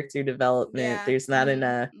enough character development. Yeah. There's not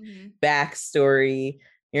enough backstory.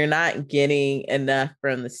 You're not getting enough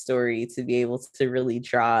from the story to be able to really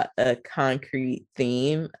draw a concrete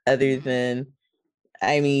theme other than,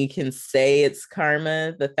 I mean, you can say it's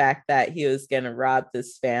karma, the fact that he was going to rob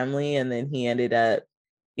this family and then he ended up,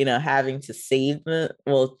 having to save them,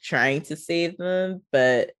 trying to save them,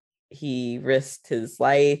 but he risked his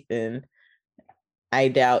life and I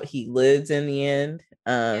doubt he lived in the end.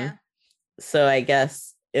 So I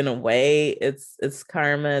guess in a way, it's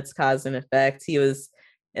karma, it's cause and effect. He was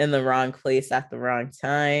in the wrong place at the wrong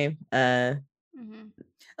time. Mm-hmm.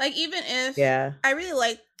 Like, even if Yeah. I really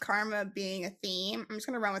like karma being a theme, I'm just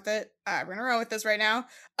gonna run with it. We're gonna run with this right now,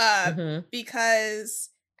 Mm-hmm. because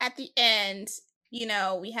at the end,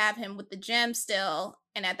 we have him with the gem still,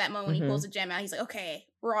 and at that moment when he pulls Mm-hmm. the gem out, he's like, "Okay,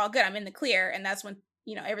 we're all good. I'm in the clear," and that's when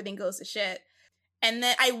everything goes to shit. And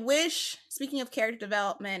then I wish, speaking of character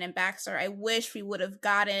development and backstory, I wish we would have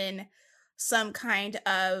gotten some kind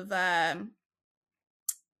of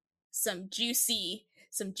some juicy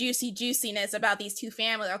juiciness about these two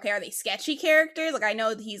families. Okay, are they sketchy characters? Like, I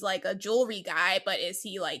know he's like a jewelry guy, but is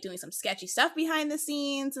he like doing some sketchy stuff behind the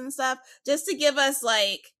scenes and stuff? Just to give us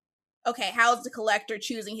like, okay, how's the collector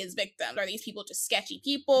choosing his victims? Are these people just sketchy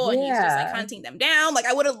people and he's just like Yeah. hunting them down? Like,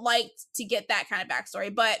 I would have liked to get that kind of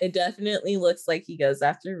backstory, but It definitely looks like he goes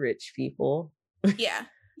after rich people. yeah,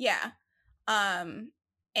 yeah. Um,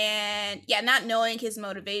 and yeah, not knowing his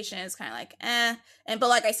motivation is kind of like, eh. But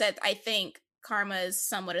like I said, I think karma is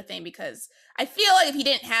somewhat a thing, because I feel like if he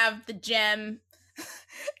didn't have the gem,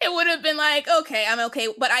 it would have been like, okay, I'm okay.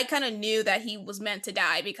 But I kind of knew that he was meant to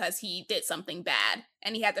die because he did something bad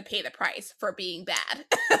and he had to pay the price for being bad.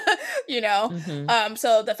 Mm-hmm.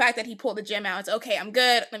 So the fact that he pulled the gem out, it's okay, I'm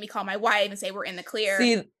good. Let me call my wife and say we're in the clear.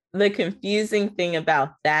 See, the confusing thing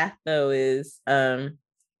about that though is the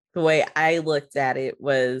way I looked at it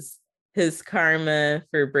was his karma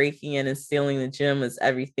for breaking in and stealing the gem was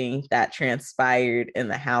everything that transpired in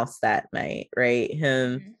the house that night, right?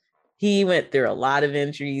 Mm-hmm. He went through a lot of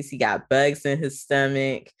injuries. He got bugs in his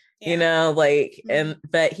stomach, Yeah. like, Mm-hmm.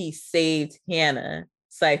 but he saved Hannah.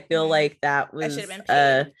 So I feel Mm-hmm. like that That should was, have been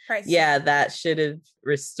paid. Price. yeah, that should have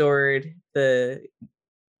restored the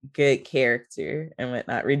good character and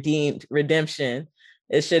whatnot, redemption.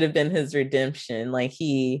 It should have been his redemption. Like,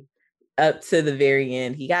 he, up to the very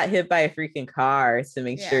end, he got hit by a freaking car to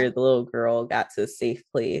make Yeah. sure the little girl got to a safe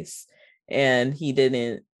place. And he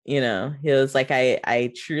didn't, he was like,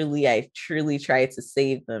 I truly tried to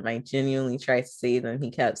save them. I genuinely tried to save them.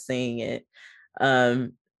 He kept saying it.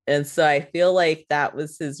 And so I feel like that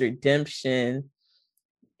was his redemption.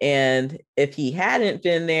 And if he hadn't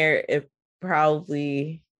been there, it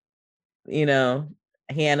probably, you know,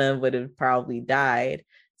 Hannah would have probably died.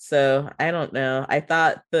 So I don't know. I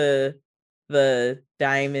thought the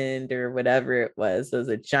diamond or whatever it was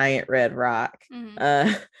a giant red rock, Mm-hmm.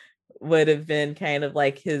 uh would have been kind of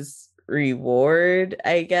like his reward,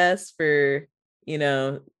 I guess, for,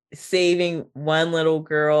 saving one little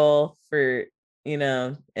girl for,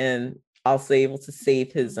 and also able to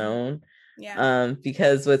save his Mm-hmm. own. Yeah.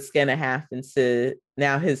 Because what's going to happen to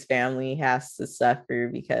now, his family has to suffer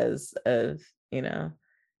because of,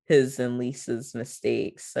 his and Lisa's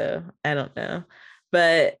mistakes. So I don't know,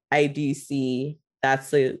 but I do see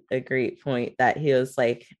that's a great point that he was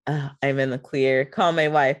like, oh, I'm in the clear, call my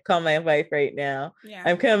wife right now, Yeah.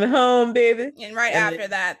 I'm coming home, baby. And right and after then,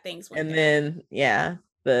 that, things went and down. then yeah,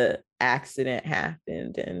 the accident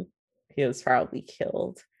happened and he was probably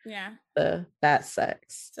killed. Yeah. So that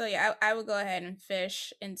sucks. So yeah, I would go ahead and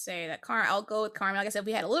fish and say that I'll go with Carmen. Like I said, if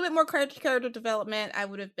we had a little bit more character development, I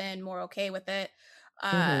would have been more okay with it.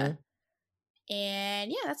 Mm-hmm.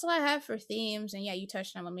 And yeah, that's all I have for themes. And yeah, you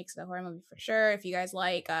touched on what makes it a horror movie for sure. If you guys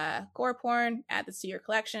like gore porn, add this to your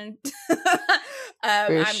collection.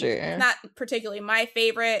 I'm Sure. not particularly my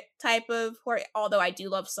favorite type of horror, although I do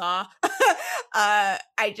love Saw.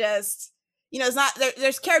 I just, it's not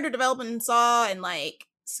there's character development in Saw and like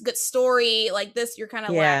good story like this. You're kind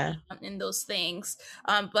of lacking in those things.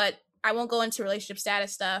 But I won't go into relationship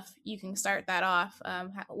status stuff. You can start that off.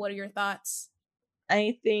 What are your thoughts?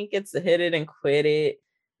 I think it's a hit it and quit it.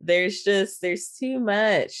 There's too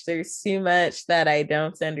much. There's too much that I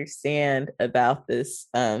don't understand about this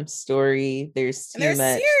story. There's too there's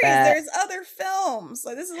much series. that There's other films.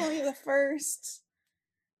 Like, this is only the first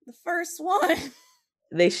one.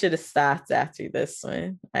 they should have stopped after this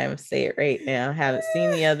one. I'm gonna say it right now. I haven't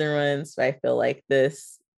seen the other ones, but I feel like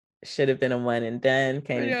this should have been a one and done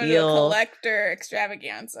kind We're of gonna do a deal. collector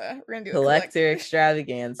extravaganza. We're gonna do Collector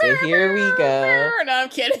extravaganza. Here we go. No, I'm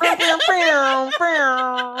kidding.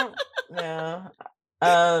 No.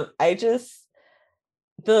 I just,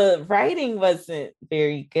 the writing wasn't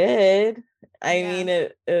very good. I mean,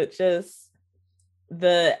 it just,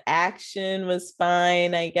 the action was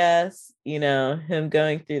fine, I guess. Him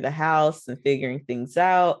going through the house and figuring things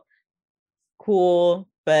out, cool.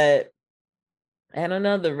 But I don't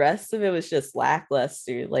know, the rest of it was just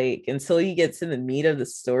lackluster. Like, until you get to the meat of the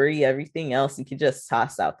story, everything else you could just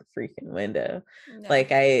toss out the freaking window. No.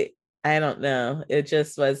 Like, I don't know. It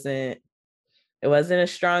just wasn't it wasn't a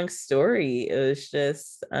strong story. It was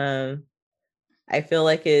just I feel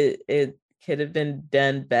like it could have been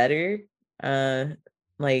done better, uh,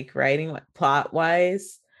 like writing plot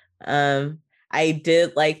wise. Um, I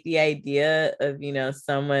did like the idea of,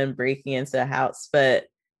 someone breaking into a house, but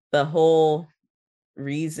the whole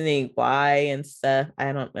reasoning why and stuff,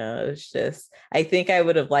 I don't know. It's just, I think I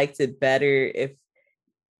would have liked it better if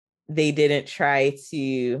they didn't try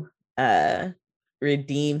to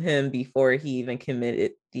redeem him before he even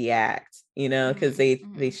committed the act, because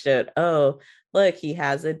they showed, oh, look, he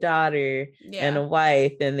has a daughter and a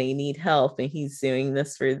wife and they need help and he's doing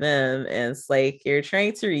this for them, and it's like you're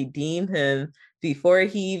trying to redeem him before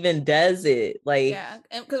he even does it. Like, yeah,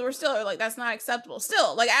 and because we're still like, that's not acceptable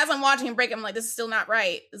still, like as I'm watching him break, I'm like, this is still not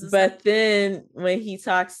right. Then when he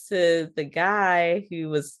talks to the guy who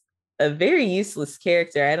was a very useless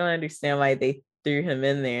character, I don't understand why they threw him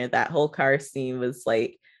in there. That whole car scene was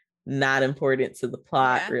like not important to the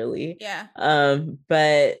plot, really. Yeah.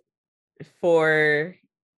 But for,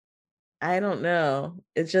 I don't know,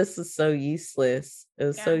 it just was so useless. It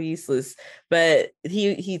was so useless. But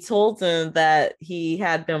he told him that he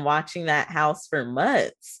had been watching that house for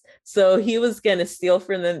months, so he was going to steal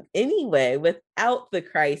from them anyway without the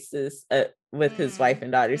crisis with his wife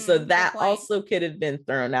and daughter. So that also could have been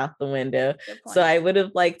thrown out the window. So I would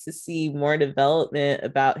have liked to see more development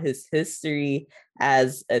about his history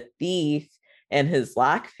as a thief and his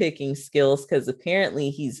lock picking skills, because apparently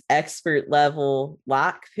he's expert level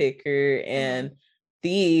lock picker and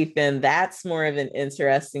thief, and that's more of an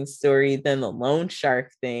interesting story than the loan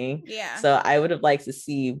shark thing. Yeah. So I would have liked to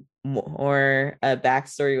see more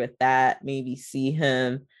backstory with that. Maybe see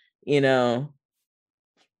him,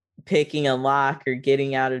 picking a lock or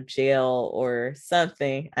getting out of jail or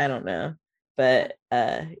something. I don't know. But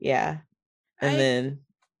yeah. And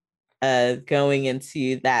then going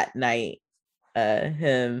into that night,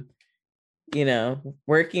 him,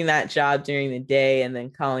 working that job during the day and then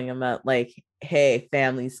calling him up like, hey,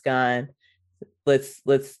 family's gone,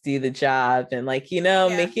 let's do the job, and like,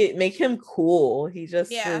 make him cool. He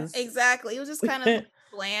just was, exactly, it was just kind of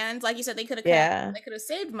bland. Like you said, they could have they could have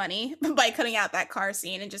saved money by cutting out that car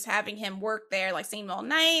scene and just having him work there, like seem all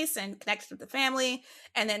nice and connected with the family,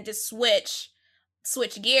 and then just switch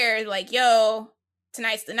gears, like, yo,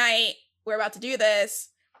 tonight's the night, we're about to do this.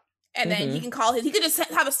 And then he can call he could just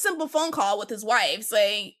have a simple phone call with his wife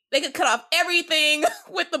saying they could cut off everything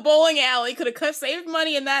with the bowling alley, could have saved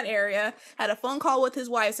money in that area, had a phone call with his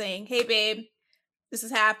wife saying, hey babe, this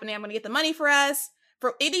is happening, I'm gonna get the money for us.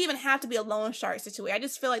 It didn't even have to be a loan shark situation. I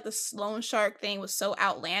just feel like the loan shark thing was so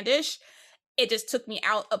outlandish, it just took me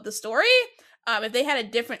out of the story. If they had a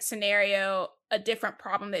different scenario, a different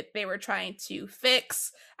problem that they were trying to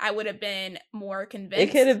fix, I would have been more convinced.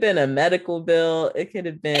 It could have been a medical bill. It could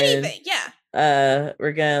have been anything. Yeah.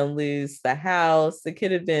 We're gonna lose the house. It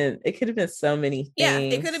could have been so many things. Yeah,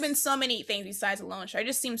 it could have been so many things besides a loan shark. It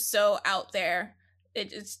just seems so out there.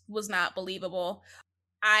 It just was not believable.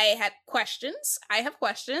 I have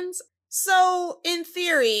questions. So, in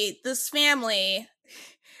theory, this family,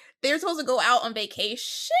 they were supposed to go out on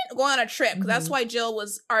vacation, go on a trip, because that's why Jill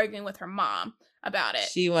was arguing with her mom about it.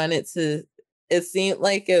 She wanted to, it seemed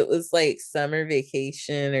like it was like summer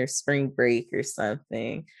vacation or spring break or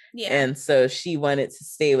something. Yeah. And so she wanted to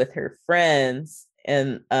stay with her friends,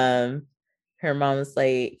 and her mom was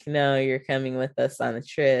like, no, you're coming with us on the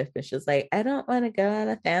trip. And she was like, I don't want to go on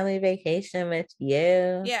a family vacation with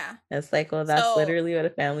you. Yeah. And it's like, well, that's literally what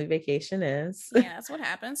a family vacation is. Yeah, that's what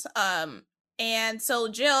happens. And so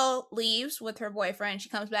Jill leaves with her boyfriend. She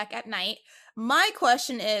comes back at night. My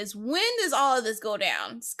question is, when does all of this go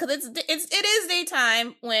down? Because it is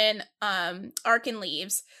daytime when Arkin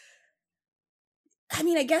leaves. I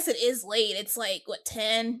mean, I guess it is late. It's like, what,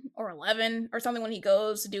 10 or 11 or something when he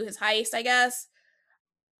goes to do his heist, I guess.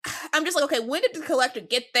 I'm just like, okay, when did the collector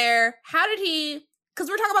get there? How did he... Because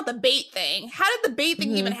we're talking about the bait thing. How did the bait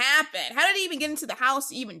thing even happen? How did he even get into the house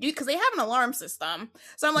to even do... Because they have an alarm system.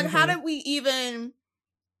 So I'm like, how did we even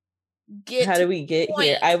get... How did we get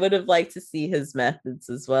here? I would have liked to see his methods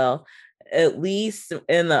as well. At least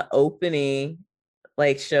in the opening,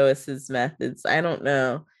 like, show us his methods. I don't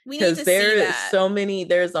know. Because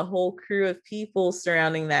there's a whole crew of people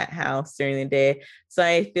surrounding that house during the day. So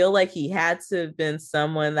I feel like he had to have been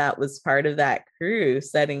someone that was part of that crew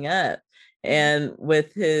setting up. And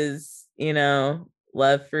with his,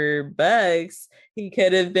 love for bugs, he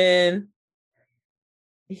could have been...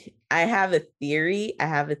 I have a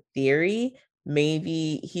theory.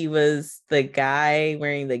 Maybe he was the guy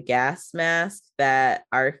wearing the gas mask that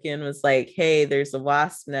Arkin was like, hey, there's a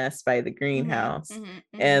wasp nest by the greenhouse.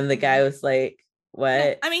 And the guy was like,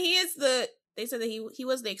 what? I mean, he is the they said that he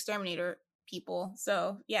was the exterminator people.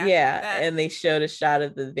 So Yeah, that. and they showed a shot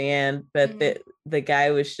of the van, but the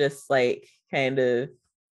guy was just like kind of,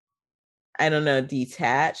 I don't know,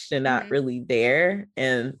 detached and not really there.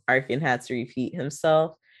 And Arkin had to repeat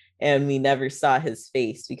himself. And we never saw his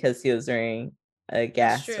face because he was wearing a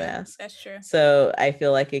gas mask. That's true. So I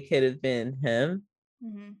feel like it could have been him.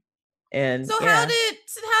 And so how did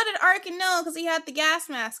Arkin know? Because he had the gas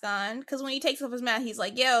mask on. Because when he takes off his mask, he's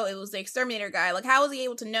like, "Yo, it was the exterminator guy." Like, how was he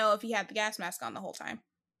able to know if he had the gas mask on the whole time?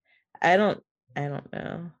 I don't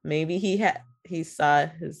know. Maybe he saw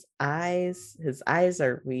his eyes. His eyes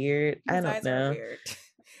are weird. I don't know.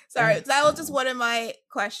 Sorry, that was just one of my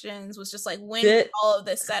questions. Was just like, when all of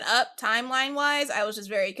this set up timeline wise, I was just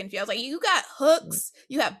very confused. I was like, you got hooks,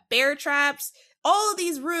 you have bear traps. All of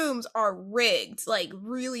these rooms are rigged, like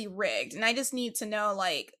really rigged, and I just need to know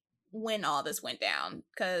like when all this went down,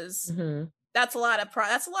 because that's a lot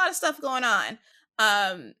of stuff going on.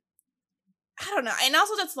 I don't know, and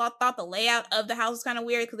also just thought the layout of the house was kind of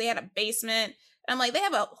weird because they had a basement. And I'm like, they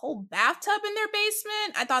have a whole bathtub in their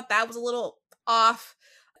basement. I thought that was a little off.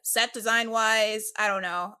 Set design wise, I don't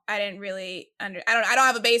know. I didn't really I don't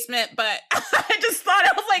have a basement, but I just thought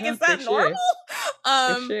it was like, is that normal?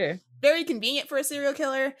 For sure. Very convenient for a serial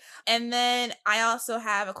killer. And then I also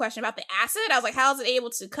have a question about the acid. I was like, how is it able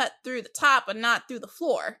to cut through the top but not through the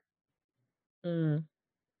floor?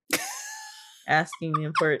 Asking the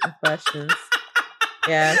important questions.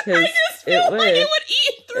 Yeah, because it would eat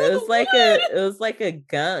through it was like a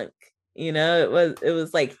gunk. You know, it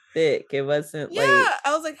was like thick. It wasn't like, I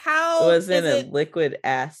was like, how it wasn't a liquid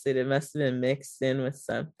acid. It must have been mixed in with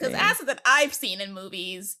something. Because acid that I've seen in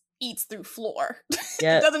movies eats through floor.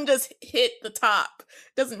 It doesn't just hit the top.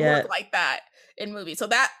 It doesn't work like that in movies. So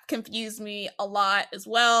that confused me a lot as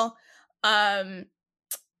well. And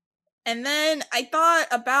then I thought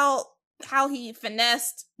about how he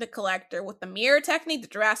finessed the collector with the mirror technique, the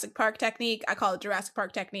Jurassic Park technique. I call it Jurassic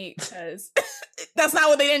Park technique because that's not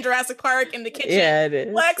what they did in Jurassic Park in the kitchen. Yeah, it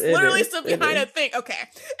is. Lex literally stood behind a thing. Okay.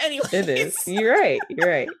 Anyway. It is. You're right.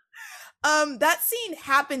 That scene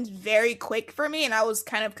happened very quick for me, and I was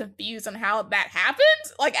kind of confused on how that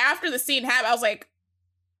happened. Like, after the scene happened, I was like,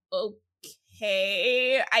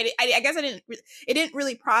 okay. I guess it didn't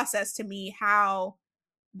really process to me how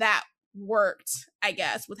that worked, I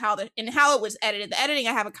guess, with how it was edited. The editing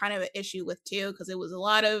I have a kind of an issue with too, because it was a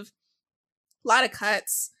lot of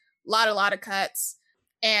cuts, lot of cuts,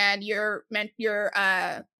 and your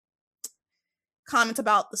comments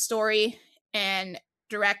about the story and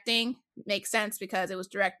directing makes sense because it was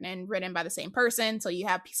directed and written by the same person. So you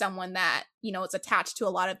have someone that, you know, it's attached to a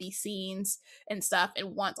lot of these scenes and stuff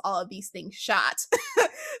and wants all of these things shot.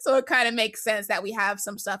 So it kind of makes sense that we have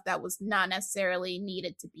some stuff that was not necessarily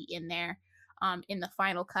needed to be in there in the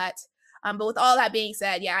final cut. But with all that being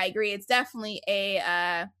said, yeah, I agree. It's definitely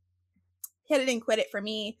a hit it and quit it for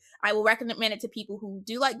me. I will recommend it to people who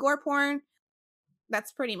do like gore porn.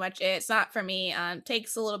 That's pretty much it. It's not for me.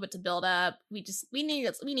 Takes a little bit to build up. We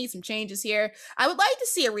need some changes here. I would like to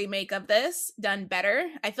see a remake of this done better.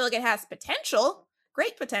 I feel like it has potential,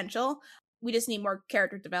 great potential. We just need more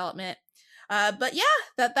character development. But yeah,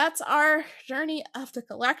 that's our journey of the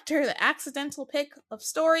collector, the accidental pick of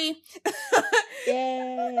story.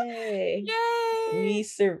 Yay! Yay! We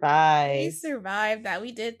survived. We survived that.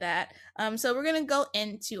 We did that. So we're gonna go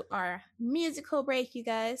into our musical break, you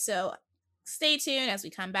guys. So stay tuned as we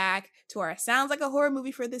come back to our Sounds Like a Horror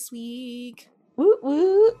Movie for this week. Woot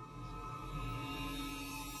woot.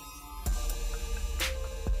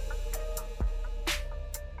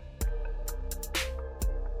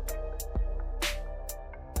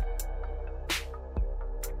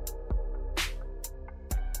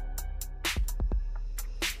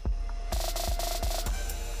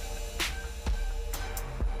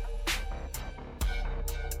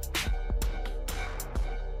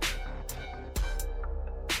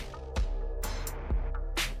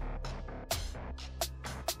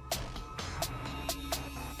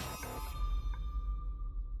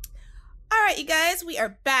 You guys, we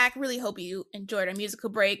are back. Really hope you enjoyed our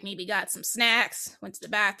musical break. Maybe got some snacks, went to the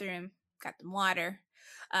bathroom, got some water.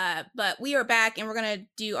 But we are back and we're gonna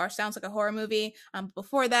do our Sounds Like a Horror Movie.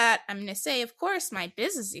 Before that, I'm gonna say, of course, my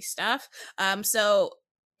businessy stuff. So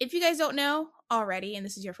if you guys don't know already, and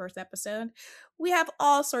this is your first episode, we have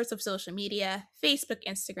all sorts of social media: Facebook,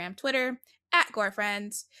 Instagram, Twitter, at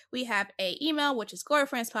GoreFriends. We have a email, which is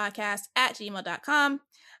gorefriendspodcast@gmail.com.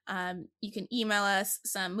 You can email us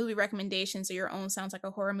some movie recommendations or your own Sounds Like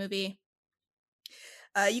a Horror Movie.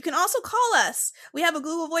 You can also call us. We have a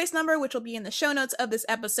Google Voice number, which will be in the show notes of this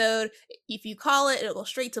episode. If you call it, it'll go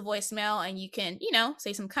straight to voicemail, and you can,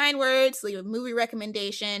 say some kind words, leave a movie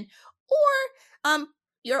recommendation, or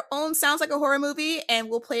your own sounds like a horror movie, and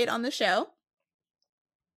we'll play it on the show.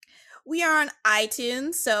 We are on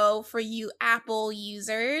iTunes, so for you Apple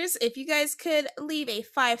users, if you guys could leave a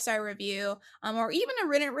 5-star review, or even a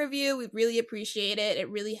written review, we'd really appreciate it. It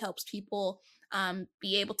really helps people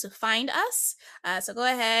be able to find us. So go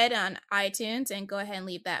ahead on iTunes and go ahead and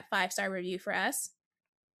leave that 5-star review for us.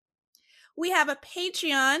 We have a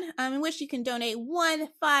Patreon in which you can donate $1,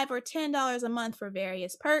 $5, or $10 a month for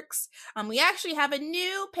various perks. We actually have a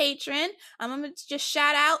new patron. I'm going to just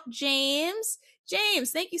shout out James.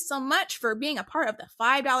 James, thank you so much for being a part of the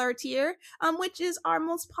 $5 tier, which is our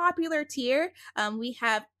most popular tier. We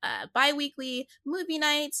have bi-weekly movie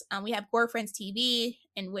nights. We have Gore Friends TV,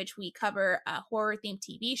 in which we cover horror-themed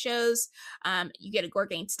TV shows. You get a Gore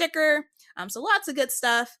Gang sticker. So lots of good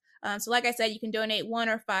stuff. So like I said, you can donate $1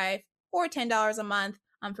 or $5 or $10 a month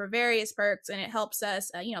for various perks, and it helps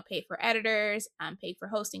us, pay for editors, pay for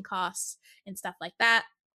hosting costs, and stuff like that.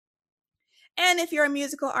 And if you're a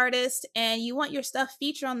musical artist and you want your stuff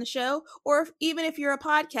featured on the show, or even if you're a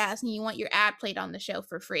podcast and you want your ad played on the show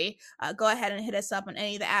for free, go ahead and hit us up on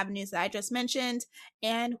any of the avenues that I just mentioned,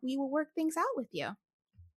 and we will work things out with you.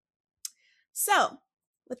 So,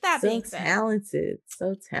 with that being said,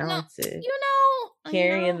 so talented.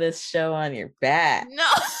 Carrying this show on your back. No,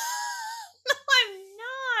 I'm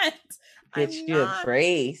not. Get you a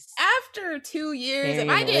brace. After 2 years, if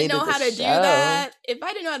I didn't know how to do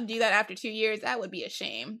that, after 2 years, that would be a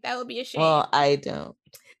shame. Well, I don't.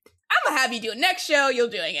 I'm gonna have you do it next show. You're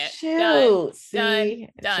doing it. Shoot. Done.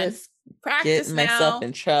 Just practice getting myself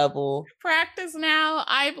in trouble. Practice now.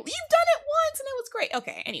 You've done it once and it was great.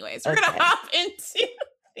 Okay. Anyways, we're gonna hop into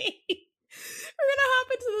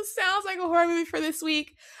the Sounds Like a Horror Movie for this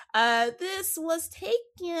week. This was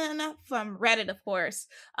taken from Reddit, of course.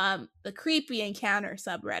 The Creepy Encounter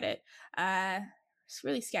subreddit. It's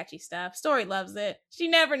really sketchy stuff. Story loves it. She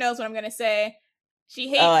never knows what I'm gonna say. She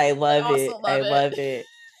hates it. Oh, I love it.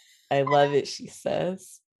 I love it, she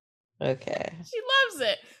says. Okay. She loves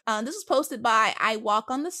it. This was posted by I Walk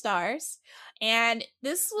on the Stars, and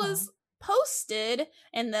this was posted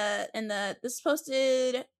this was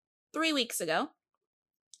posted 3 weeks ago.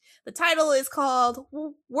 The title is called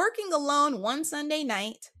Working Alone One Sunday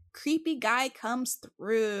Night. Creepy Guy Comes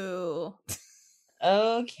Through.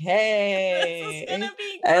 Okay. This is gonna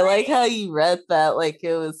be great. I like how you read that like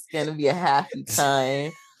it was gonna be a happy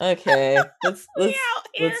time. Okay.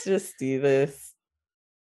 Let's just do this.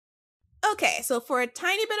 Okay, so for a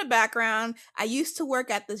tiny bit of background, I used to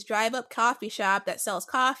work at this drive-up coffee shop that sells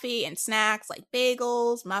coffee and snacks like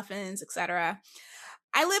bagels, muffins, etc.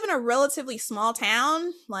 I live in a relatively small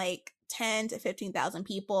town, like 10 to 15,000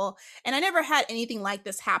 people, and I never had anything like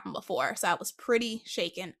this happen before, so I was pretty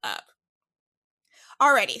shaken up.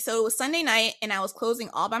 Alrighty, so it was Sunday night, and I was closing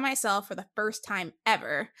all by myself for the first time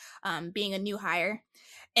ever, being a new hire.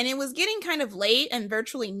 And it was getting kind of late, and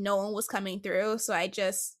virtually no one was coming through, so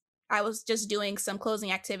I was just doing some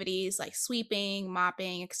closing activities like sweeping,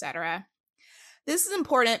 mopping, etc. This is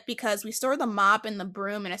important because we store the mop and the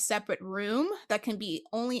broom in a separate room that can be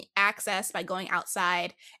only accessed by going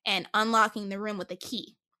outside and unlocking the room with a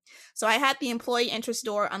key. So I had the employee entrance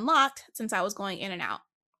door unlocked since I was going in and out.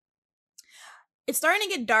 It's starting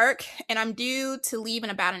to get dark, and I'm due to leave in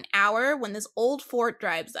about an hour when this old Ford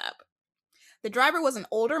drives up. The driver was an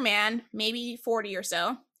older man, maybe 40 or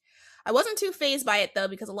so. I wasn't too fazed by it, though,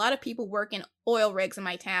 because a lot of people work in oil rigs in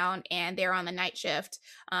my town, and they're on the night shift.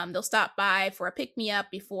 They'll stop by for a pick-me-up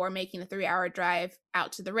before making the 3-hour drive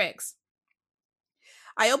out to the rigs.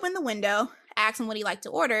 I opened the window, asked him what he'd like to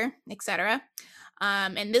order, etc.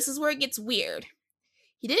 And this is where it gets weird.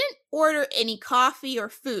 He didn't order any coffee or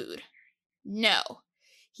food. No.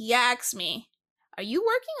 He asked me, "Are you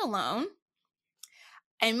working alone?"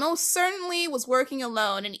 I most certainly was working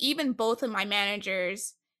alone, and even both of my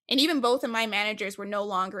managers were no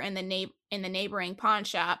longer in the neighboring pawn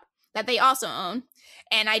shop that they also own,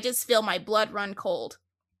 and I just feel my blood run cold.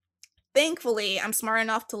 Thankfully, I'm smart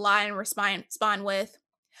enough to lie and respond with,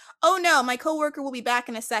 "Oh no, my coworker will be back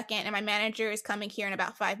in a second, and my manager is coming here in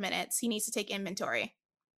about 5 minutes. He needs to take inventory."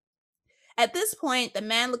 At this point, the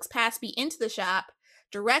man looks past me into the shop,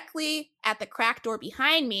 directly at the cracked door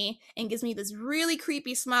behind me, and gives me this really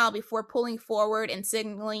creepy smile before pulling forward and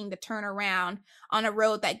signaling to turn around on a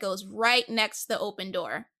road that goes right next to the open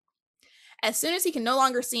door. As soon as he can no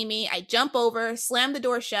longer see me, I jump over, slam the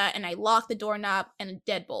door shut, and I lock the doorknob and a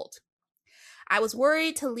deadbolt. I was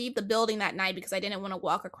worried to leave the building that night because I didn't want to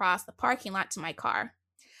walk across the parking lot to my car.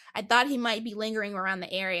 I thought he might be lingering around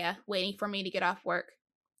the area, waiting for me to get off work.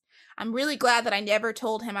 I'm really glad that I never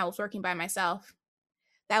told him I was working by myself.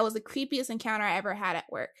 That was the creepiest encounter I ever had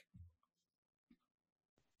at work.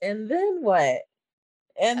 And then what?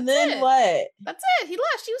 And then it. what? That's it. He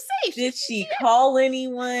left. She was safe. Did she call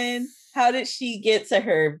anyone? How did she get to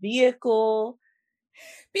her vehicle?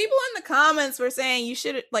 People in the comments were saying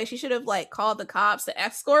she should have like called the cops to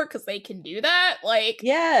escort because they can do that. Like,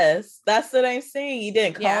 yes, that's what I'm saying. You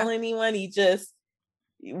didn't call anyone. You just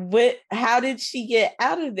how did she get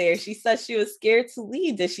out of there? She said she was scared to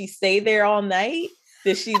leave. Did she stay there all night?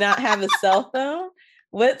 Did she not have a cell phone?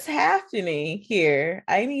 What's happening here?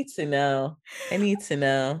 I need to know. So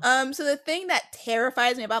the thing that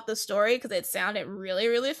terrifies me about this story, because it sounded really,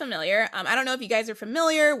 really familiar. I don't know if you guys are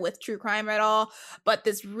familiar with true crime at all, but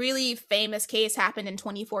this really famous case happened in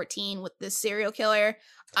 2014 with this serial killer.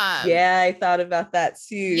 Yeah, I thought about that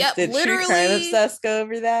too. Yep, Did True Crime Obsessed go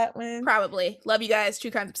over that one? Probably. Love you guys,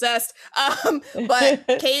 True Crime Obsessed. But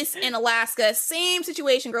case in Alaska, same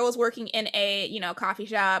situation. Girl was working in a coffee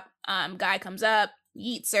shop. Guy comes up,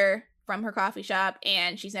 yeets her from her coffee shop,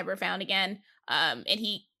 and she's never found again. And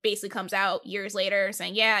he basically comes out years later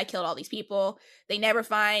saying, yeah, I killed all these people. They never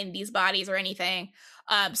find these bodies or anything.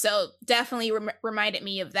 So definitely reminded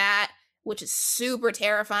me of that, which is super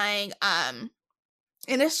terrifying.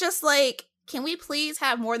 And it's just like, can we please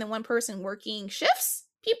have more than one person working shifts?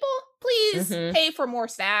 People, please pay for more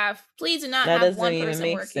staff. Please do not have one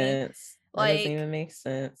person working. Sense. That doesn't even make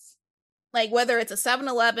sense. Like, whether it's a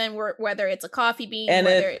 7-Eleven, whether it's a Coffee Bean, and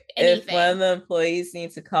anything. If one of the employees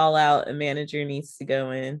needs to call out, a manager needs to go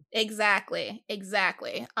in. Exactly.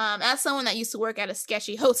 As someone that used to work at a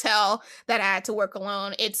sketchy hotel that I had to work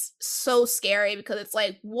alone, it's so scary because it's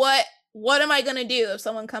like, what am I going to do if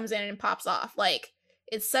someone comes in and pops off? Like,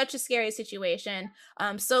 it's such a scary situation.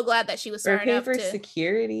 I'm so glad that she was smart enough to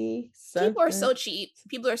security. Something. People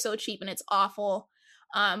are so cheap and it's awful.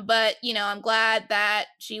 But I'm glad that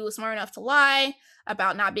she was smart enough to lie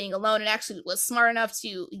about not being alone and actually was smart enough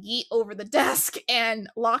to yeet over the desk and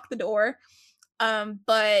lock the door.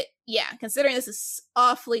 But yeah, considering this is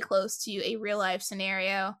awfully close to a real life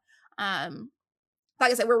scenario, like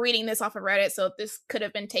I said, we're reading this off of Reddit, so this could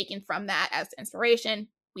have been taken from that as inspiration.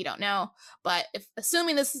 We don't know, but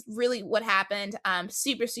assuming this is really what happened,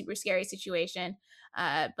 super, super scary situation.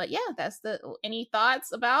 But yeah, that's any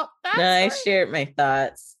thoughts about that? No, I shared my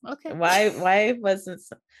thoughts. Okay. Why wasn't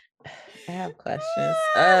I have questions.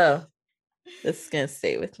 Oh, this is gonna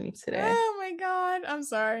stay with me today. Oh my God, I'm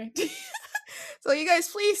sorry. So you guys,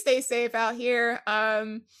 please stay safe out here.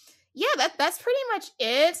 Yeah, that's pretty much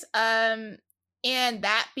it. And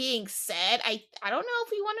that being said, I don't know if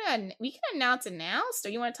we can announce, or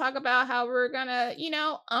you want to talk about how we're gonna,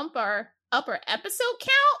 up our episode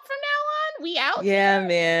count from now on? We out Yeah, here?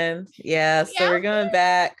 man. Yeah, so we're going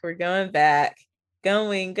back. Going back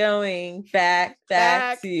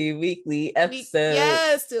to weekly episodes.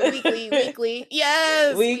 Yes, to weekly.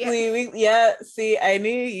 Yes. Weekly. Yeah, see, I knew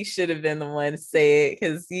you should have been the one to say it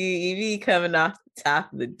because you be coming off the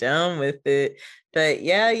top of the dome with it. But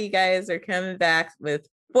yeah, you guys are coming back with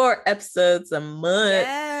 4 episodes a month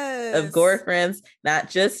of Gore Friends, not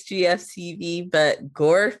just GFTV, but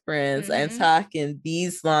Gore Friends. I'm talking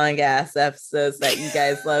these long ass episodes that you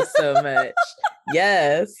guys love so much.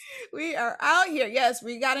 Yes, we are out here. Yes,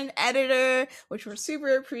 we got an editor, which we're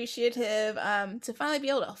super appreciative. To finally be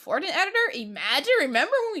able to afford an editor.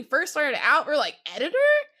 Remember when we first started out, we're like, editor?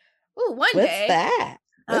 Ooh, one day. What's that?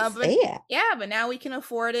 But now we can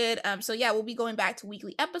afford it. So yeah, we'll be going back to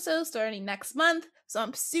weekly episodes starting next month. So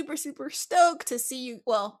I'm super, super stoked to see you.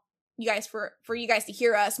 Well, you guys for you guys to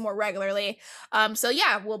hear us more regularly. So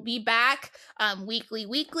yeah, we'll be back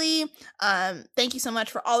weekly. Thank you so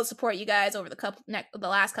much for all the support you guys over the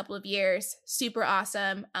last couple of years. Super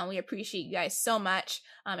awesome. We appreciate you guys so much.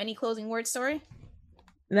 Any closing words, Story?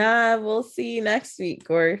 Nah, we'll see you next week,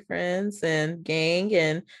 Gore Friends and gang,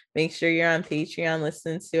 and make sure you're on Patreon,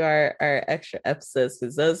 listen to our extra episodes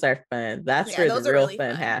because those are fun. That's where the real really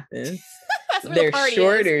fun happens. They're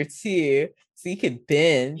shorter too, so you could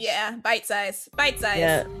binge. Yeah, bite size.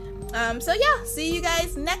 Yeah. So yeah, see you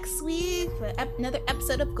guys next week for another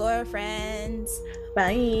episode of Gore Friends.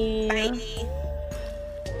 Bye. Bye.